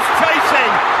 Sattler is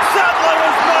chasing. Sattler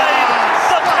has made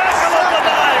the tackle of the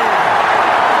day.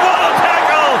 What a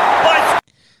tackle by...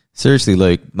 Seriously,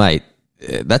 Luke, mate,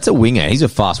 that's a winger. He's a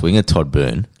fast winger, Todd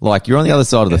Byrne. Like, you're on the other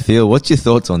side of the field. What's your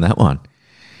thoughts on that one?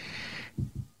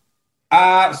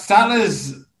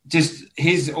 Sattler's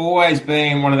he's always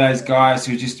been one of those guys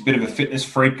who's just a bit of a fitness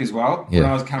freak as well. Yeah. When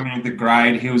I was coming into the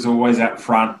grade, he was always out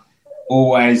front,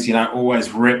 always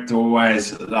ripped,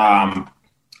 always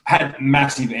had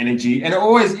massive energy, and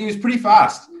he was pretty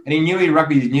fast. And he knew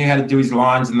rugby, he knew how to do his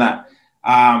lines and that.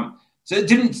 So it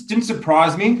didn't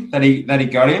surprise me that he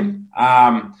got him.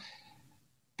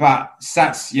 But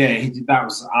Sats, that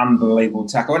was an unbelievable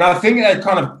tackle. And I think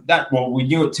we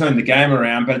knew it turned the game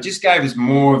around, but it just gave us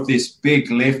more of this big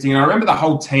lifting. I remember the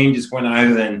whole team just went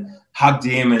over and hugged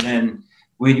him, and then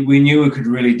we knew we could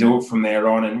really do it from there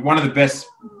on. And one of the best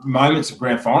moments of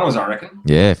grand finals, I reckon.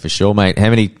 Yeah, for sure, mate.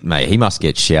 He must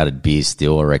get shouted beers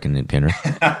still, I reckon, in Penrith.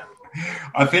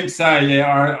 I think so,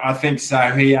 yeah. I think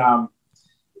so. He,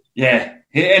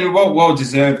 and well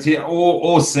deserved here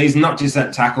all season, not just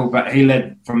that tackle, but he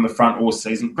led from the front all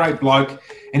season. Great bloke.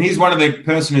 And he's one of the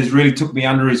person who's really took me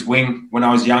under his wing when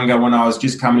I was younger, when I was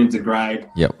just coming into grade.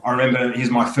 Yep. I remember he's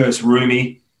my first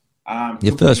roomie.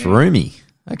 Your first roomie?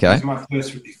 Okay. He's my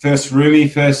first roomie,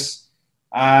 first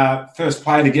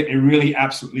player to get me really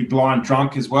absolutely blind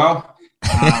drunk as well.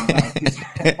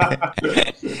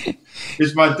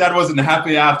 Which my dad wasn't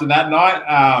happy after that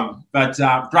night. But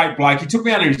great bloke. He took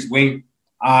me under his wing.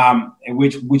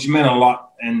 Which meant a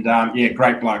lot, and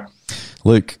great bloke.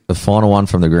 Luke, the final one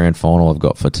from the grand final I've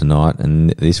got for tonight, and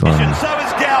this one. So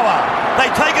is Gower. They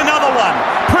take another one.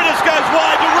 Prentice goes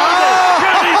wide to Rooney.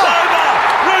 Rooney's over.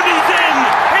 Rooney's in.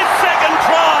 His second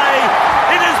try.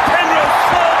 It is Penrith's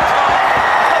third try.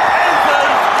 The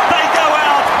Panthers, they go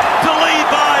out to lead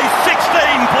by 16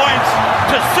 points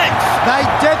to 6. They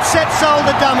dead set sold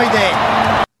the dummy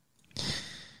there.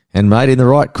 And, mate, in the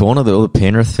right corner, all the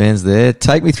Penrith fans there.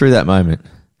 Take me through that moment.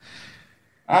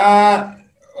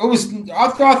 It was. I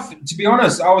thought, to be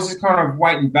honest, I was just kind of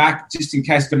waiting back just in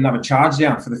case I got another charge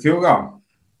down for the field goal.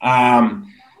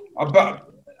 But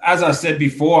as I said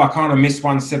before, I kind of missed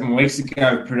one 7 weeks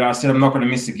ago. I said I'm not going to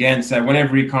miss again. So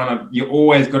whenever you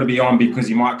always got to be on because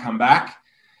you might come back.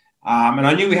 And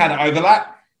I knew we had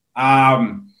overlap.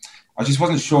 I just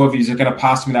wasn't sure if he was going to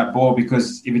pass me that ball,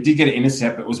 because if he did get an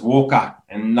intercept, it was Walker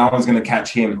and no one's going to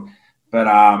catch him. But,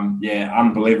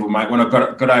 unbelievable, mate. When I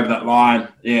got over that line,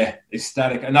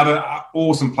 ecstatic. Another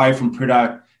awesome play from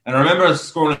Prideaux. And I remember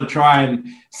scoring a try and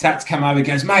Sats come over and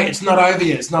goes, mate, it's not over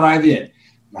yet. It's not over yet.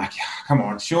 I'm like, come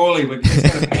on, surely we can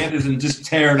go to Panthers and just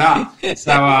tear it up.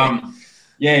 So,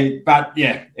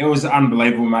 it was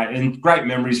unbelievable, mate. And great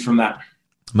memories from that.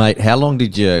 Mate, how long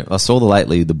did you... I saw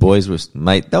lately the boys were...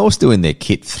 Mate, they were still in their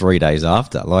kit 3 days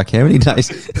after. Like, how many days...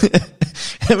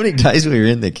 how many days were you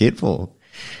in their kit for?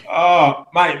 Oh,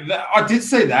 mate, I did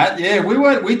see that. Yeah,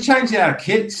 we changed our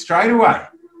kit straight away.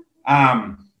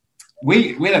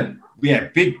 We had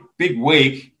a big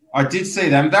week. I did see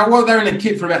them. They were in a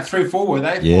kit for about 3 or 4, were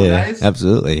they? 4 days?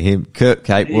 Absolutely. Him, Kurt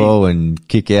Capewell and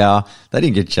Kickow, they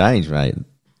didn't get changed, mate.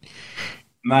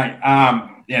 Mate,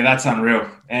 that's unreal.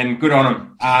 And good on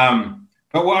them.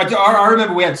 But I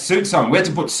remember we had suits on. We had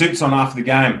to put suits on after the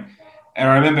game. And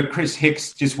I remember Chris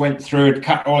Hicks just went through and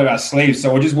cut all of our sleeves.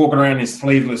 So we're just walking around in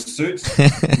sleeveless suits,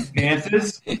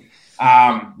 Panthers. It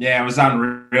was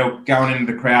unreal going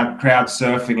into the crowd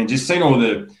surfing and just seeing all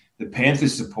the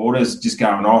Panthers supporters just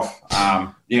going off.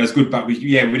 It was good, but we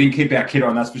didn't keep our kit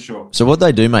on, that's for sure. So what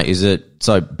they do, mate,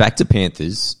 so back to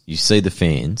Panthers, you see the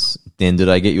fans, then do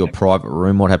they get you a private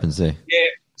room? What happens there? Yeah,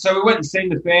 so we went and seen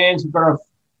the fans. We got off,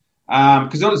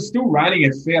 because it was still raining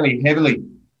it fairly heavily.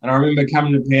 And I remember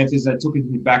coming to the Panthers, they took us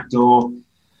to the back door.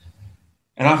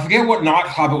 And I forget what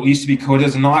nightclub it used to be called.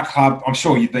 There's a nightclub. I'm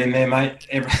sure you've been there, mate.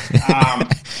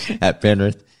 At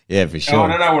Penrith? Yeah, for sure. I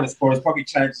don't know what it's called. It's probably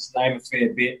changed its name a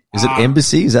fair bit. Is it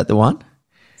Embassy? Is that the one?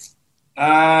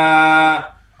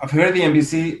 I've heard of the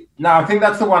Embassy. No, I think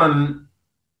that's the one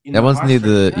that one's near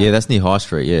Street, that's near High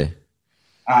Street, yeah.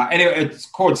 Anyway, it's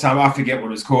called I forget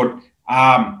what it's called.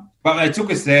 But they took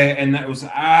us there, and it was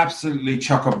absolutely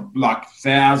chock-a-block,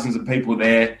 thousands of people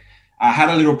there. I had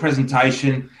a little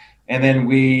presentation, and then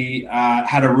we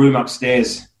had a room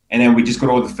upstairs, and then we just got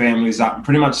all the families up and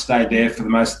pretty much stayed there for the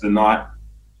most of the night.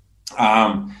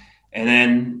 And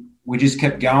then we just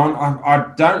kept going.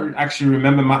 I don't actually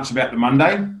remember much about the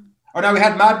Monday. Oh, no, we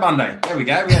had Mad Monday. There we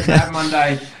go. We had Mad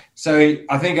Monday. So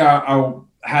I think I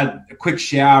had a quick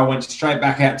shower, went straight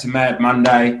back out to Mad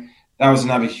Monday. That was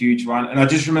another huge one. And I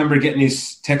just remember getting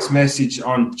this text message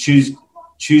on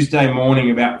Tuesday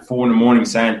morning about 4 in the morning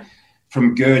saying,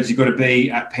 from Gerds, you've got to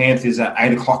be at Panthers at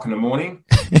 8 o'clock in the morning.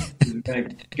 We're going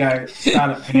to go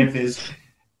start at Panthers.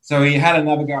 So we had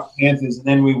another go at Panthers, and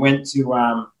then we went to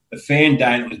the fan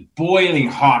day, and it was boiling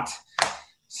hot.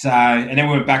 So, and then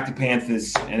we went back to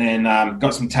Panthers, and then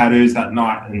got some tattoos that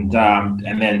night, and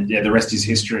then the rest is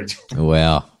history.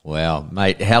 Wow,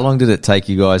 mate! How long did it take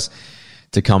you guys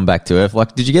to come back to earth?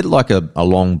 Like, did you get like a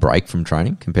long break from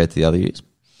training compared to the other years?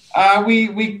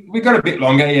 We got a bit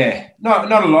longer, yeah.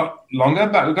 Not a lot longer,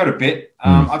 but we got a bit.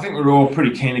 I think we were all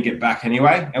pretty keen to get back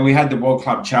anyway, and we had the World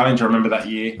Club Challenge. I remember that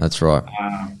year. That's right.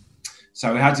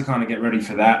 So we had to kind of get ready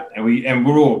for that, and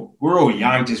we're all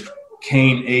young, just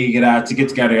keen, eager to get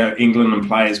to go to England and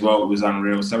play as well. It was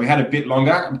unreal. So we had a bit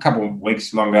longer, a couple of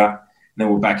weeks longer, and then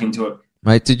we're back into it.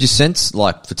 Mate, did you sense,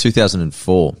 like, for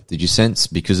 2004, did you sense,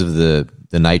 because of the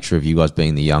nature of you guys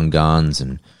being the young guns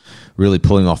and really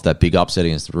pulling off that big upset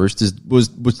against the Roosters, was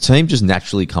the team just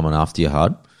naturally coming after you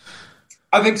hard?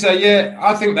 I think so, yeah.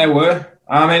 I think they were.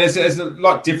 I mean, it's a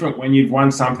lot different when you've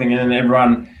won something and then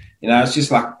everyone, it's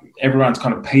just like everyone's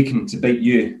kind of peaking to beat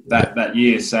you that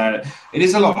year. So it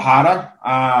is a lot harder.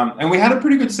 And we had a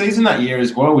pretty good season that year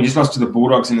as well. We just lost to the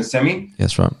Bulldogs in the semi.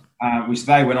 That's right. Which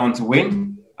they went on to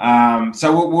win.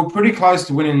 So we're pretty close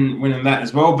to winning that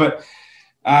as well. But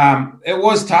it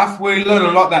was tough. We learned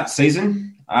a lot that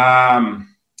season.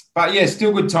 But, yeah,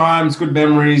 still good times, good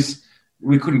memories.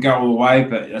 We couldn't go all the way,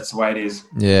 but that's the way it is.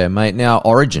 Yeah, mate. Now,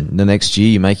 Origin, the next year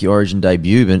you make your Origin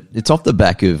debut, but it's off the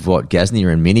back of,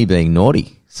 Gasnier and Mini being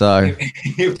naughty. So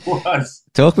it was.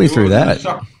 Talk me through that.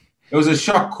 It was a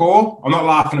shock call. I'm not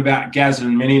laughing about Gaz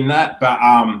and Mini and that, but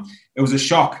it was a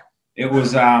shock. It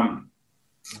was I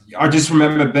just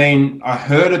remember I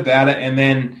heard about it, and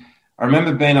then I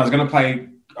remember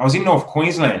I was in North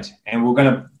Queensland, and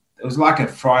it was like a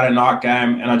Friday night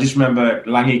game, and I just remember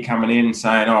Langy coming in and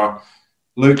saying, "Oh,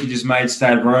 Luke, you just made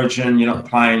State of Origin. You're not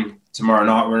playing tomorrow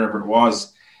night," wherever it was.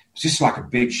 It was just like a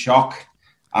big shock.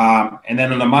 And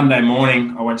then on the Monday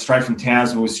morning, I went straight from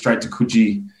Townsville straight to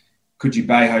Coogee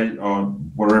Bay, or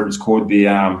whatever it's called.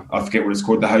 I forget what it's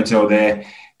called, the hotel there.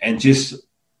 And it's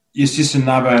just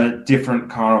another different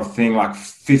kind of thing, like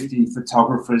 50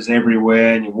 photographers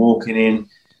everywhere, and you're walking in.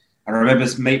 I remember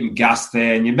meeting Gus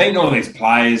there, and you're meeting all these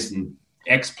players and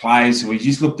ex-players who you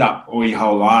just looked up all your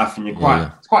whole life, and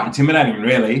it's quite intimidating,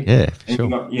 really. Yeah, and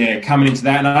sure. Coming into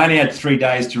that. And I only had 3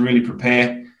 days to really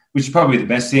prepare, which is probably the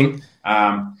best thing,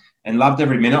 and loved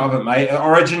every minute of it, mate.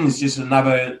 Origin is just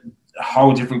another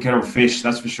whole different kettle of fish,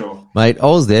 that's for sure. Mate, I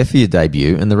was there for your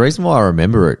debut, and the reason why I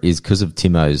remember it is because of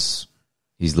Timo's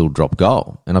his little drop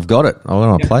goal, and I've got it. I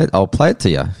want to play it. I'll play it to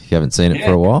you if you haven't seen it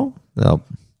for a while.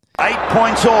 8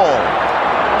 points all.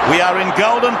 We are in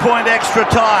Golden Point extra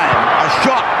time. A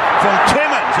shot from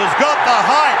Timmins has got the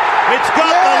height. It's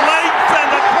got the length, and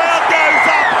the crowd goes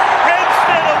up.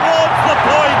 Hempstead awards the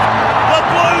point. The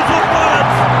Blues have won it.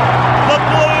 The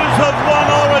Blues have won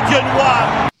Origin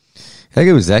 1. How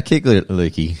good was that kick,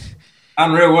 Lukey?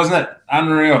 Unreal, wasn't it?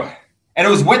 Unreal. And it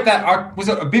was wet was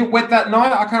it a bit wet that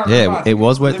night? I can't remember. Yeah, it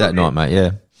was wet that night, mate,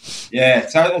 yeah. Yeah,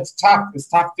 so it's tough. It's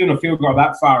tough doing a field goal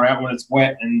that far out when it's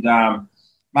wet. And,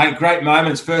 mate, great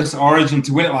moments. First Origin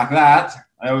to win it like that.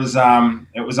 It was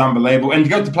unbelievable. And you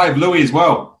got to play Bluey as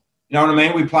well. You know what I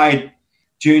mean? We played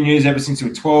juniors ever since we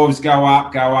were 12s, go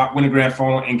up, win a grand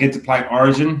final, and get to play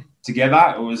Origin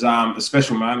together. It was a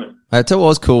special moment. I tell you what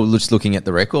was cool, just looking at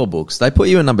the record books. They put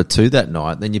you in number 2 that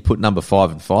night, then you put number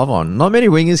 5 and 5 on. Not many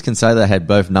wingers can say they had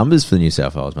both numbers for New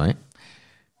South Wales, mate.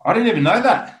 I didn't even know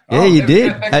that. Yeah, you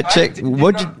did.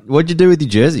 What'd you do with your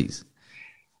jerseys?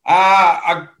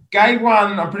 I gave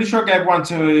one. I'm pretty sure I gave one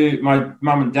to my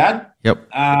mum and dad. Yep.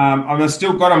 I've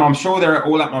still got them. I'm sure they're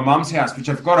all at my mum's house, which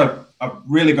I've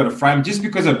really got a frame just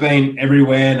because I've been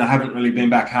everywhere and I haven't really been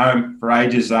back home for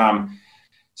ages.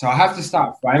 So I have to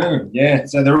start framing them. Yeah.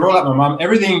 So they're all at my mum.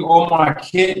 Everything, all my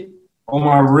kit, all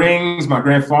my rings, my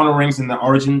grand final rings and the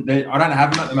Origin. I don't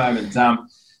have them at the moment.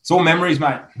 It's all memories,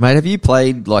 mate. Mate, have you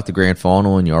played like the grand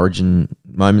final and your Origin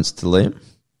moments to Liam?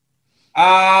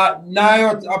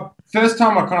 No. First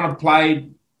time I kind of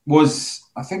played was,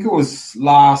 I think it was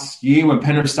last year when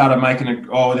Penrith started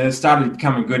they started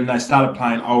becoming good and they started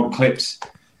playing old clips.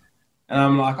 And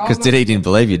I'm like, because he didn't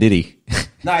believe you, did he?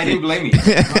 No, he didn't believe me.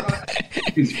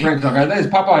 He's French. I go, there's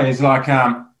Papa. He's like,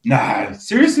 no,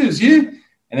 seriously, it was you?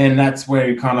 And then that's where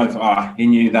he kind of, he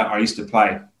knew that I used to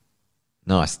play.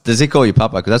 Nice. Does he call you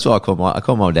Papa? Because that's what I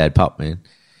call my dad Pup, man.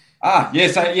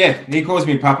 He calls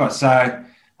me Papa. So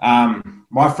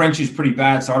my French is pretty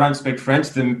bad, so I don't speak French.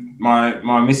 Then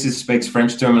my missus speaks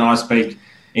French to him, and I speak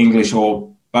English,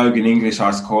 or Bogan English,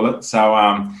 I call it. So,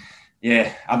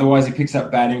 otherwise he picks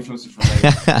up bad influences from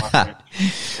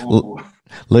me.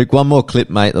 Luke, one more clip,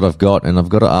 mate, that I've got, and I've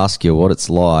got to ask you what it's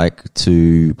like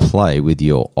to play with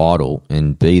your idol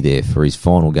and be there for his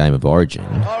final game of Origin.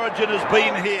 Origin has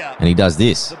been here. And he does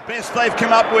this. The best they've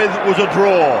come up with was a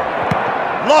draw.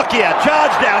 Lockyer,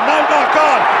 charge down, no knock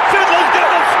on. Fiddler's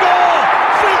going to score.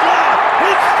 Fiddler,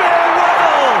 his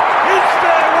farewell. His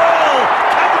farewell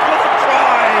comes with a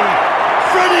try.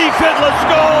 Freddie Fiddler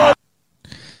scored.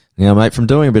 Now, mate, from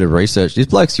doing a bit of research, this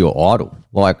bloke's your idol.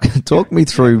 Like, talk me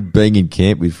through being in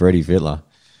camp with Freddie Fiddler.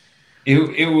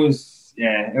 It's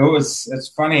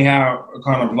funny how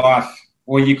kind of life,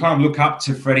 well, you kind of look up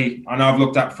to Freddie. I know I've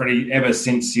looked up Freddie ever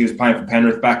since he was playing for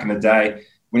Penrith back in the day,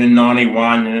 winning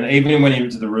 91, and even when he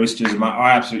went to the Roosters,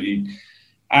 I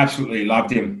absolutely loved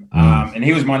him. And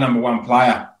he was my number one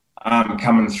player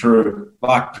coming through,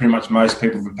 like pretty much most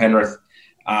people from Penrith.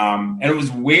 And it was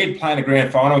weird playing a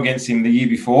grand final against him the year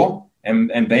before and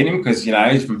beat him because,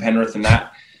 he's from Penrith and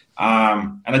that.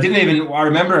 And I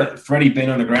remember Freddie being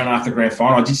on the ground after the grand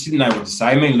final. I just didn't know what to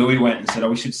say. Me and Louis went and said,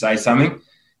 we should say something.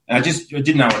 And I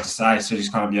didn't know what to say. So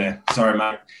just kind of, sorry,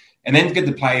 mate. And then to get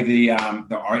to play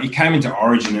he came into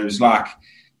Origin. It was like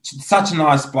such a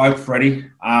nice bloke, Freddie.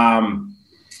 And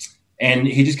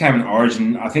he just came in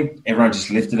Origin. I think everyone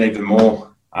just lifted even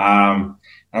more. And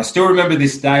I still remember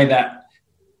this day that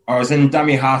I was in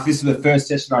dummy half. This was the first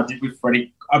session I did with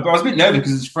Freddie. I was a bit nervous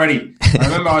because it's Freddie. I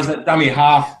remember I was at dummy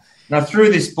half and I threw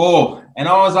this ball and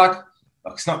I was like,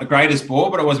 it's not the greatest ball,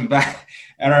 but it wasn't bad.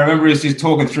 And I remember he was just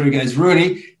talking through. He goes,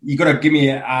 Rooney, you got to give me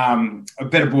a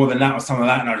better ball than that or something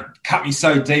like that. And it cut me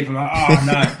so deep. I'm like, oh,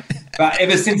 no. But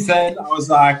ever since then, I was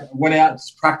like, went out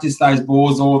to practice those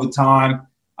balls all the time.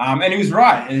 And he was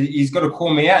right. He's got to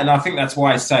call me out. And I think that's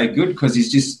why he's so good because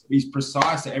he's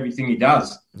precise at everything he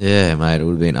does. Yeah, mate, it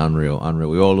would have been unreal.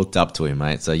 We all looked up to him,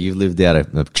 mate. So you've lived out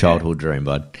a childhood dream,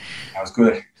 bud. That was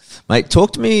good. Mate,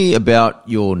 talk to me about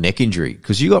your neck injury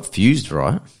because you got fused,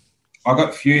 right? I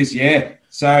got fused, yeah.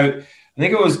 So I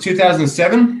think it was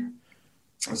 2007.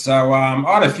 So I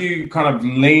had a few kind of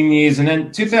lean years. And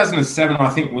then 2007, I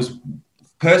think was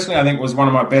one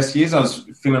of my best years. I was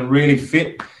feeling really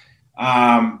fit.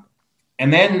 And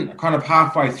then kind of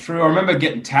halfway through, I remember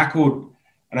getting tackled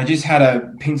and I just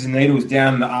had pins and needles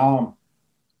down the arm.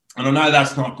 And I know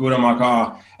that's not good. I'm like,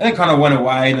 oh. And it kind of went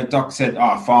away and the doc said,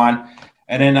 oh, fine.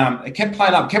 And then it kept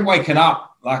playing up, kept waking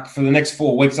up like for the next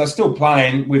 4 weeks. I was still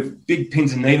playing with big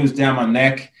pins and needles down my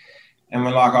neck. And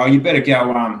we're like, oh, you better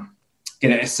go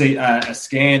get a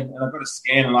scan. And I got a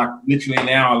scan and like literally an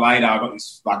hour later, I got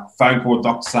this like phone call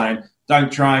doctor saying,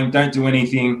 don't train, don't do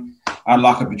anything. I had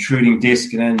like a protruding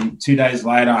disc, and then 2 days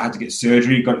later, I had to get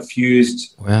surgery, got it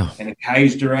fused, and it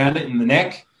caged around it in the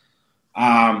neck.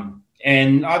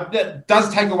 That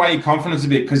does take away your confidence a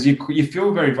bit because you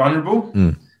feel very vulnerable,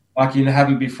 like you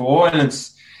haven't before. And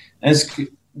it's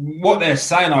what they're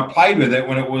saying. I played with it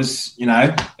when it was,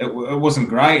 it wasn't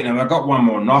great. And if I got one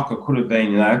more knock, it could have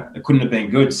been, it couldn't have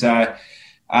been good. So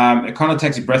it kind of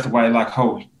takes your breath away, like,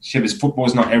 oh, shivers,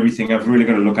 football's not everything. I've really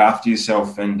got to look after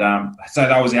yourself. And so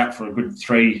that was out for a good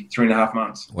three and a half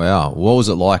months. Wow. What was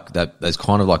it like, those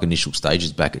kind of like initial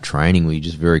stages back at training? Were you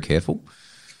just very careful?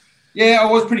 Yeah, I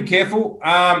was pretty careful.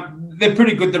 They're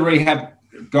pretty good, the rehab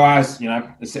guys,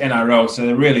 it's the NRL, so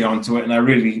they're really onto it,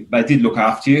 and they did look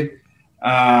after you.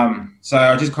 So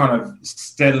I just kind of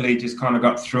steadily just kind of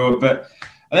got through it. But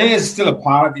I think there's still a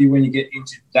part of you when you get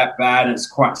into that bad and it's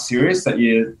quite serious that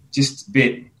you're just a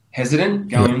bit hesitant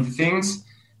going into things.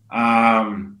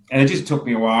 And it just took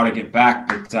me a while to get back.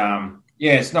 But,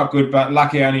 it's not good. But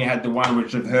lucky I only had the one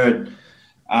which I've heard,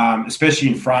 especially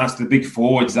in France, the big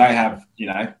forwards, they have,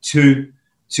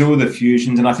 two of the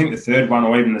fusions. And I think the third one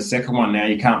or even the second one now,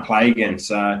 you can't play again.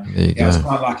 So, I was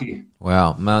quite lucky.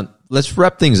 Wow, man. Let's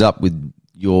wrap things up with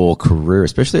your career,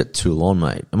 especially at Toulon,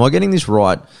 mate. Am I getting this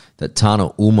right that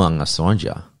Tana Umaga signed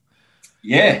you?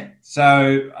 Yeah.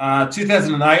 So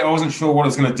 2008, I wasn't sure what I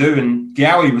was going to do, and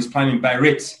Gowie was playing in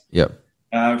Biarritz,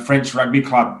 French rugby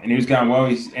club, and he was going well.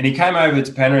 And he came over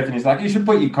to Penrith, and he's like, "You should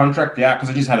put your contract out," because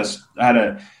I just had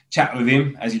a chat with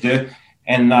him, as you do.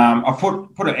 And I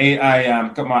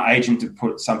got my agent to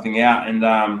put something out, and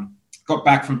got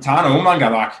back from Tana Umaga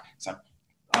like,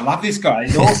 I love this guy.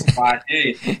 He's awesome. Like,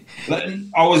 yeah.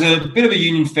 I was a bit of a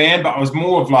Union fan, but I was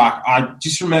more of like, I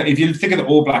just remember, if you think of the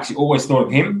All Blacks, you always thought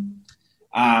of him.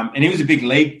 And he was a big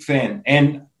league fan.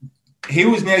 And he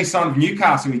was nearly signed with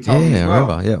Newcastle, he told me as well. I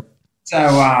remember, yeah. So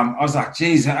I was like,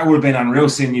 geez, that would have been unreal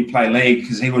seeing you play league,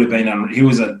 because he would have been, I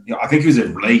think he was a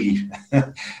league,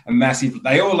 a massive,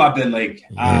 they all love their league.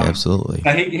 Yeah, absolutely.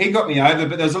 So he got me over,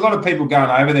 but there was a lot of people going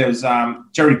over. There was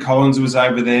Jerry Collins was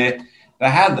over there. They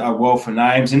had a wealth of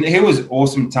names, and he was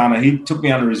awesome, Tana. He took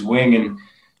me under his wing and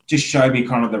just showed me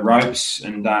kind of the ropes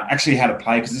and actually how to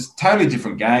play, because it's totally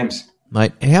different games.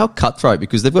 Mate, how cutthroat,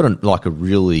 because they've got a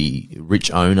really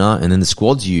rich owner, and then the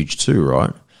squad's huge too,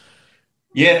 right?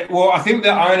 Yeah, well, I think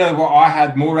the owner, what I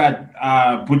had, Mourad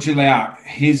Boudjelal,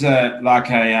 he's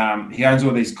he owns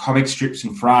all these comic strips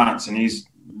in France, and he's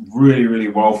really, really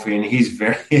wealthy, and he's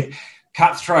very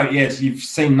cutthroat. Yes, you've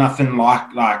seen nothing like.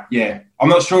 I'm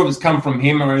not sure if it's come from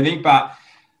him or anything, but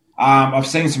I've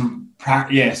seen some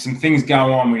things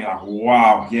go on where you're like,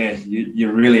 wow, yeah, you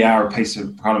really are a piece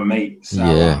of kind of meat.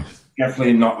 So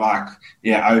definitely not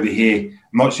over here.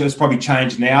 I'm not sure, it's probably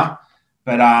changed now,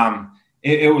 but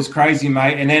it was crazy,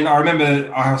 mate. And then I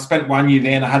remember I spent 1 year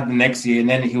there, and I had the next year, and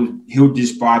then he'll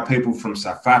just buy people from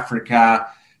South Africa.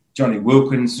 Johnny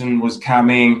Wilkinson was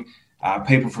coming,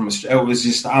 people from Australia. It was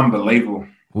just unbelievable.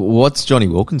 What's Johnny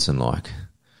Wilkinson like?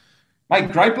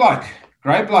 Mate, great bloke.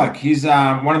 He's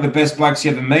one of the best blokes you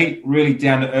ever meet, really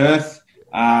down to earth.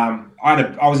 I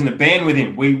was in a band with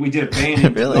him. We did a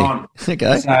band. Really?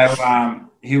 Okay. So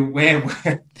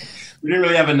we didn't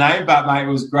really have a name, but mate,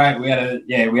 it was great. We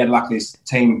had like this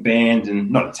team band,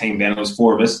 and not a team band, it was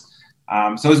 4 of us.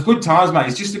 So it was good times, mate.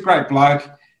 He's just a great bloke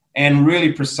and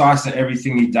really precise at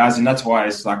everything he does, and that's why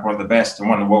he's like one of the best and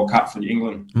won the World Cup for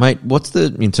England. Mate, what's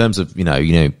in terms of, you know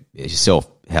yourself,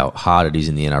 how hard it is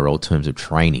in the NRL in terms of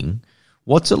training,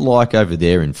 what's it like over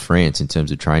there in France in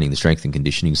terms of training, the strength and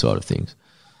conditioning side of things?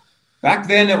 Back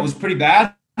then it was pretty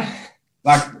bad.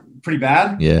 Pretty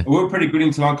bad. Yeah. We were pretty good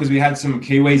in Toulon because we had some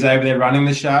Kiwis over there running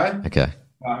the show. Okay.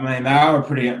 I mean, they were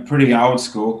pretty old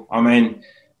school. I mean,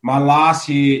 my last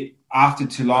year after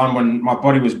Toulon, when my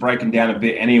body was breaking down a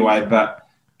bit anyway, but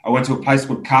I went to a place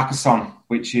called Carcassonne,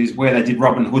 which is where they did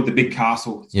Robin Hood, the big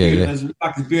castle.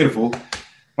 It's beautiful.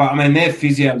 But, I mean, their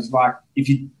physio was like, if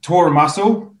you tore a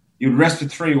muscle, you'd rest for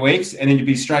 3 weeks, and then you'd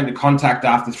be straight into contact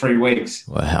after 3 weeks.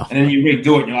 Wow. And then you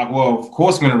redo it, and you're like, well, of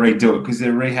course I'm going to redo it because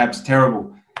their rehab's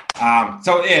terrible.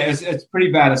 It's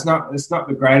pretty bad. It's not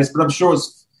the greatest, but I'm sure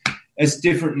it's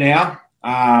different now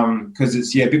because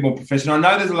it's a bit more professional. I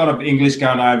know there's a lot of English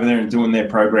going over there and doing their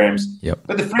programs. Yep.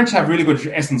 But the French have really good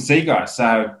S&C guys.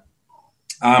 So,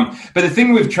 but the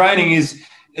thing with training is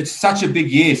it's such a big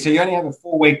year. So you only have a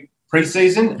 4-week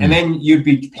preseason, and then you'd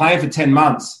be playing for 10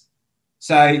 months.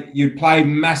 So you'd play a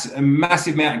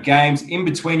massive amount of games. In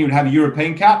between, you'd have a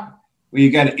European Cup where you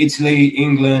go to Italy,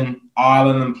 England,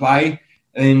 Ireland and play.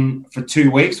 And for 2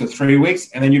 weeks or 3 weeks,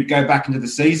 and then you'd go back into the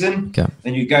season. Okay.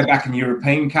 Then you'd go back in the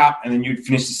European Cup, and then you'd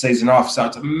finish the season off. So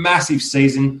it's a massive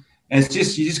season, and you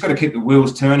just got to keep the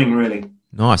wheels turning, really.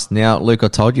 Nice. Now, Luke, I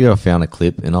told you I found a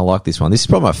clip, and I like this one. This is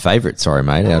probably my favourite,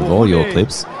 mate, out of all your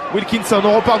clips. Wilkinson,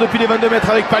 on repart depuis les 22 mètres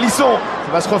avec Palisson.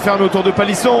 Ça va se refermer autour de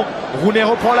Palisson. Rooney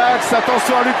reprend l'axe.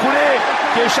 Attention à Luc Rooney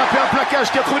qui a échappé un plaquage,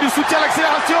 qui a trouvé du soutien à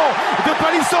l'accélération de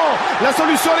Palisson. La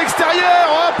solution à l'extérieur.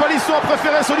 Oh, Palisson a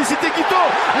préféré solliciter Guito.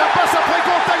 La passe après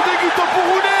contact de Guito pour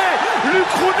Rooney. Luc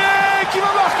Rooney qui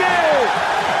va marquer.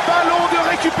 Ballon de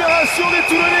récupération des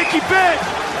Toulonnais qui paie.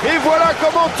 Et voilà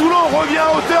comment Toulon revient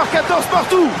à hauteur 14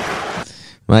 partout.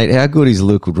 Mate, how good is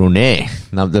Luke Rooney?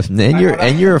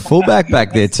 And you're a fullback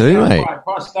back there too, mate. Quite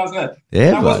posh, doesn't it?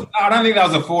 Yeah, I don't think that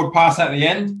was a forward pass at the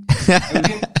end.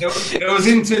 It was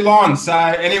in Toulon, so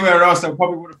anywhere else I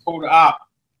probably would have pulled it up.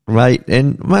 Mate, I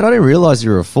didn't realise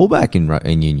you were a fullback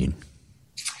in Union.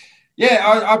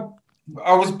 Yeah,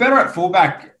 I was better at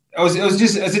fullback.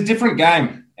 It's a different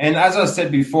game. And as I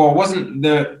said before, I wasn't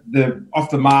the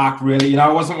off the mark really. I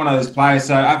wasn't one of those players.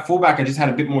 So at fullback, I just had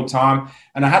a bit more time,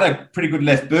 and I had a pretty good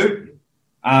left boot,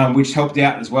 which helped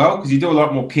out as well because you do a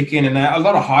lot more kicking and a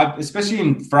lot of high, especially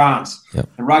in France. Yep.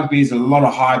 The rugby is a lot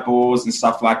of high balls and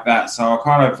stuff like that. So I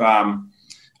kind of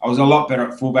I was a lot better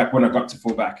at fullback when I got to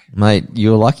fullback. Mate,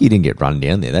 you're lucky you didn't get run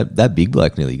down there. That big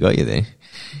bloke nearly got you there.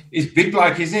 He's big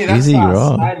bloke, isn't he? That's is he,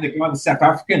 right? The guy, the South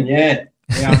African, yeah.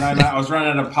 Yeah, I was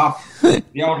running at a puff.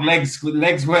 The old legs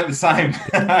weren't the same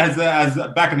as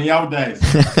back in the old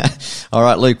days. All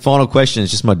right, Luke, final question.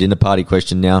 It's just my dinner party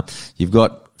question now. You've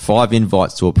got 5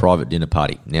 invites to a private dinner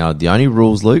party. Now, the only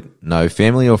rules, Luke, no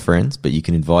family or friends, but you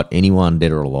can invite anyone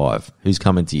dead or alive. Who's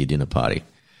coming to your dinner party?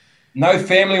 No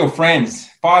family or friends.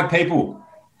 5 people.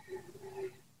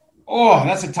 Oh,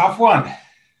 that's a tough one.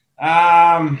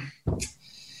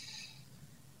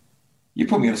 You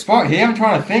put me on the spot here. I'm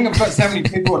trying to think. I've got so many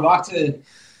people I'd like to.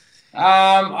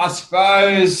 I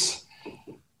suppose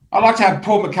I'd like to have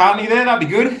Paul McCartney there. That'd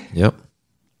be good. Yep.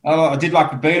 I did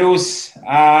like the Beatles.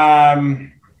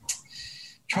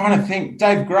 Trying to think.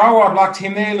 Dave Grohl, I'd liked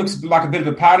him there. Looks like a bit of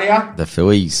a partier. The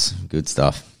Phillies. Good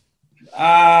stuff.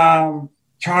 Trying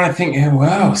to think who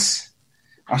else.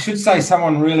 I should say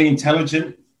someone really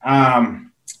intelligent. Who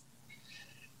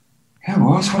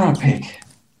else would I pick?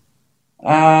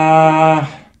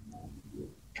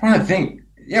 Trying to think.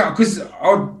 Yeah, because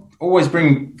I would always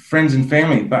bring friends and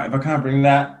family, but if I can't bring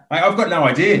that, mate, I've got no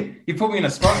idea. You put me in a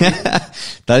spot.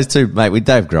 Those two, mate, with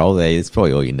Dave Grohl there, it's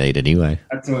probably all you need anyway.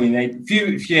 That's all you need.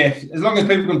 As long as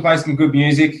people can play some good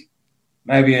music,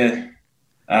 maybe a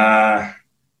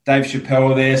Dave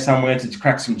Chappelle there somewhere to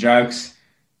crack some jokes.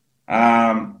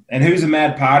 And who's a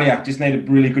mad partier? Just need a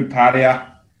really good partier.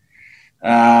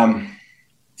 Trying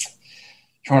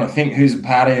to think who's a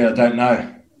partier. I don't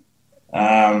know.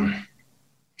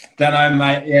 Don't know,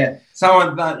 mate. Yeah,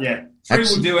 someone. Yeah, three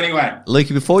will do anyway.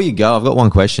 Lukey, before you go, I've got one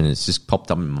question. It's just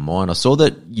popped up in my mind. I saw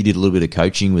that you did a little bit of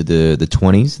coaching with the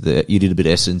 20s. You did a bit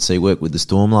of S&C work with the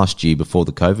Storm last year before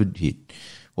the COVID hit.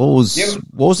 What was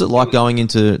it like going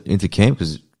into camp?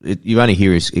 Because you only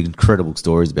hear incredible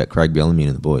stories about Craig Bellamy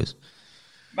and the boys.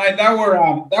 Mate, they were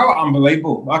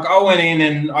unbelievable. Like, I went in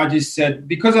and I just said,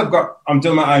 because I'm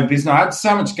doing my own business, I had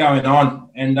so much going on,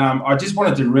 and I just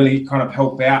wanted to really kind of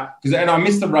help out and I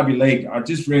missed the rugby league. I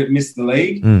just really missed the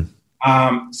league.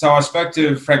 So I spoke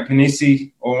to Frank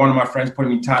Panisi, or one of my friends put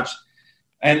him in touch,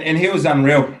 and he was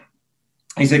unreal.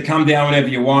 He said, "Come down whenever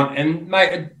you want." And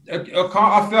mate,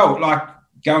 I felt like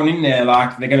going in there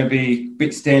like they're going to be a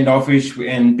bit standoffish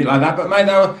and a bit like that. But mate,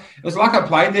 it was like I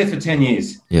played there for 10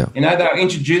 years. Yeah. You know, they were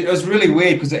introduced. It was really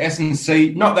weird because the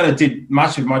S&C, not that I did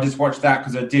much of them, I just watched that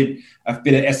because I did a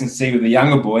bit of S&C with the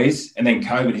younger boys, and then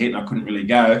COVID hit and I couldn't really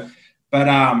go. But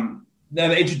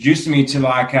they introduced me to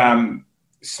like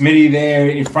Smitty there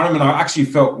in front of me, and I actually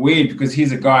felt weird because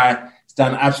he's a guy that's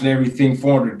done absolutely everything,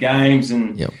 400 games,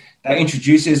 and they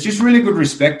introduced us. Just really good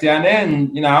respect down there.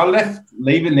 And, you know, I left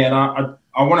leaving there, and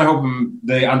I want to help them,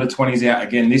 the under-20s out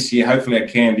again this year. Hopefully I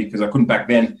can, because I couldn't back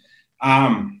then.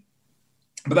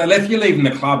 But they left you leaving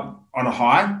the club on a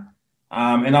high.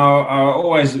 And I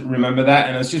always remember that.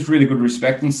 And it's just really good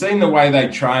respect. And seeing the way they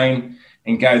train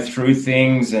and go through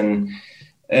things, and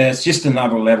it's just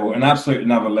another level, an absolute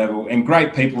another level, and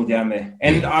great people down there.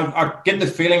 And I get the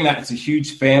feeling that it's a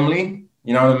huge family.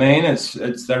 You know what I mean? It's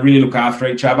they really look after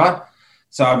each other.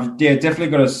 So, I've definitely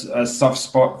got a soft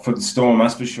spot for the Storm,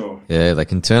 that's for sure. Yeah, they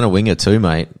can turn a winger too,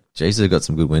 mate. Jesus, they've got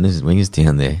some good wingers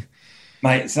down there.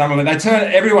 Mate, they turn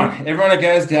everyone that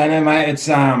goes down there, mate. It's,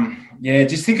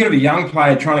 just thinking of a young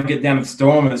player trying to get down to the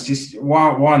Storm. It's just,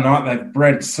 why not? They've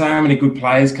bred so many good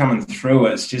players coming through.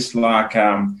 It's just like,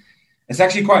 it's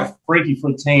actually quite freaky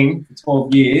for a team for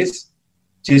 12 years.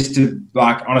 Just to,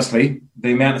 like, honestly,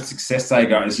 the amount of success they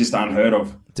got is just unheard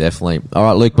of. Definitely. All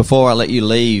right, Luke, before I let you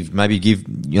leave, maybe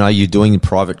you're doing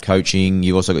private coaching.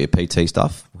 You've also got your PT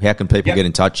stuff. How can people get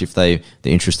in touch if they're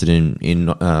interested in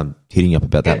hitting up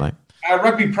about that, mate?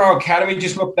 Rugby Pro Academy,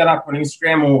 just look that up on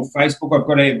Instagram or Facebook. I've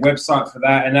got a website for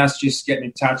that, and that's just getting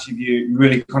in touch if you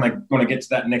really kind of want to get to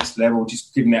that next level,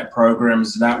 just giving out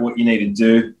programs and that, what you need to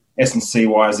do,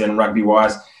 S&C-wise and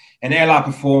rugby-wise. And LR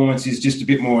Performance is just a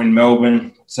bit more in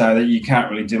Melbourne, so that you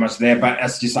can't really do much there, but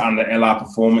that's just under LR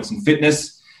Performance and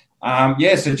Fitness.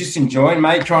 So just enjoying,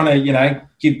 mate, trying to,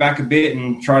 give back a bit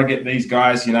and try to get these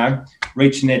guys,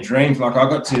 reaching their dreams like I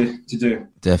got to do.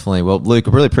 Definitely. Well, Luke,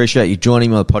 I really appreciate you joining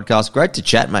me on the podcast. Great to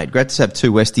chat, mate. Great to have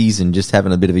two Westies and just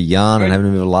having a bit of a yarn and having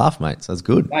a bit of a laugh, mate. So it's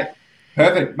good. Mate,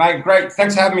 perfect. Mate, great.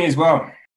 Thanks for having me as well.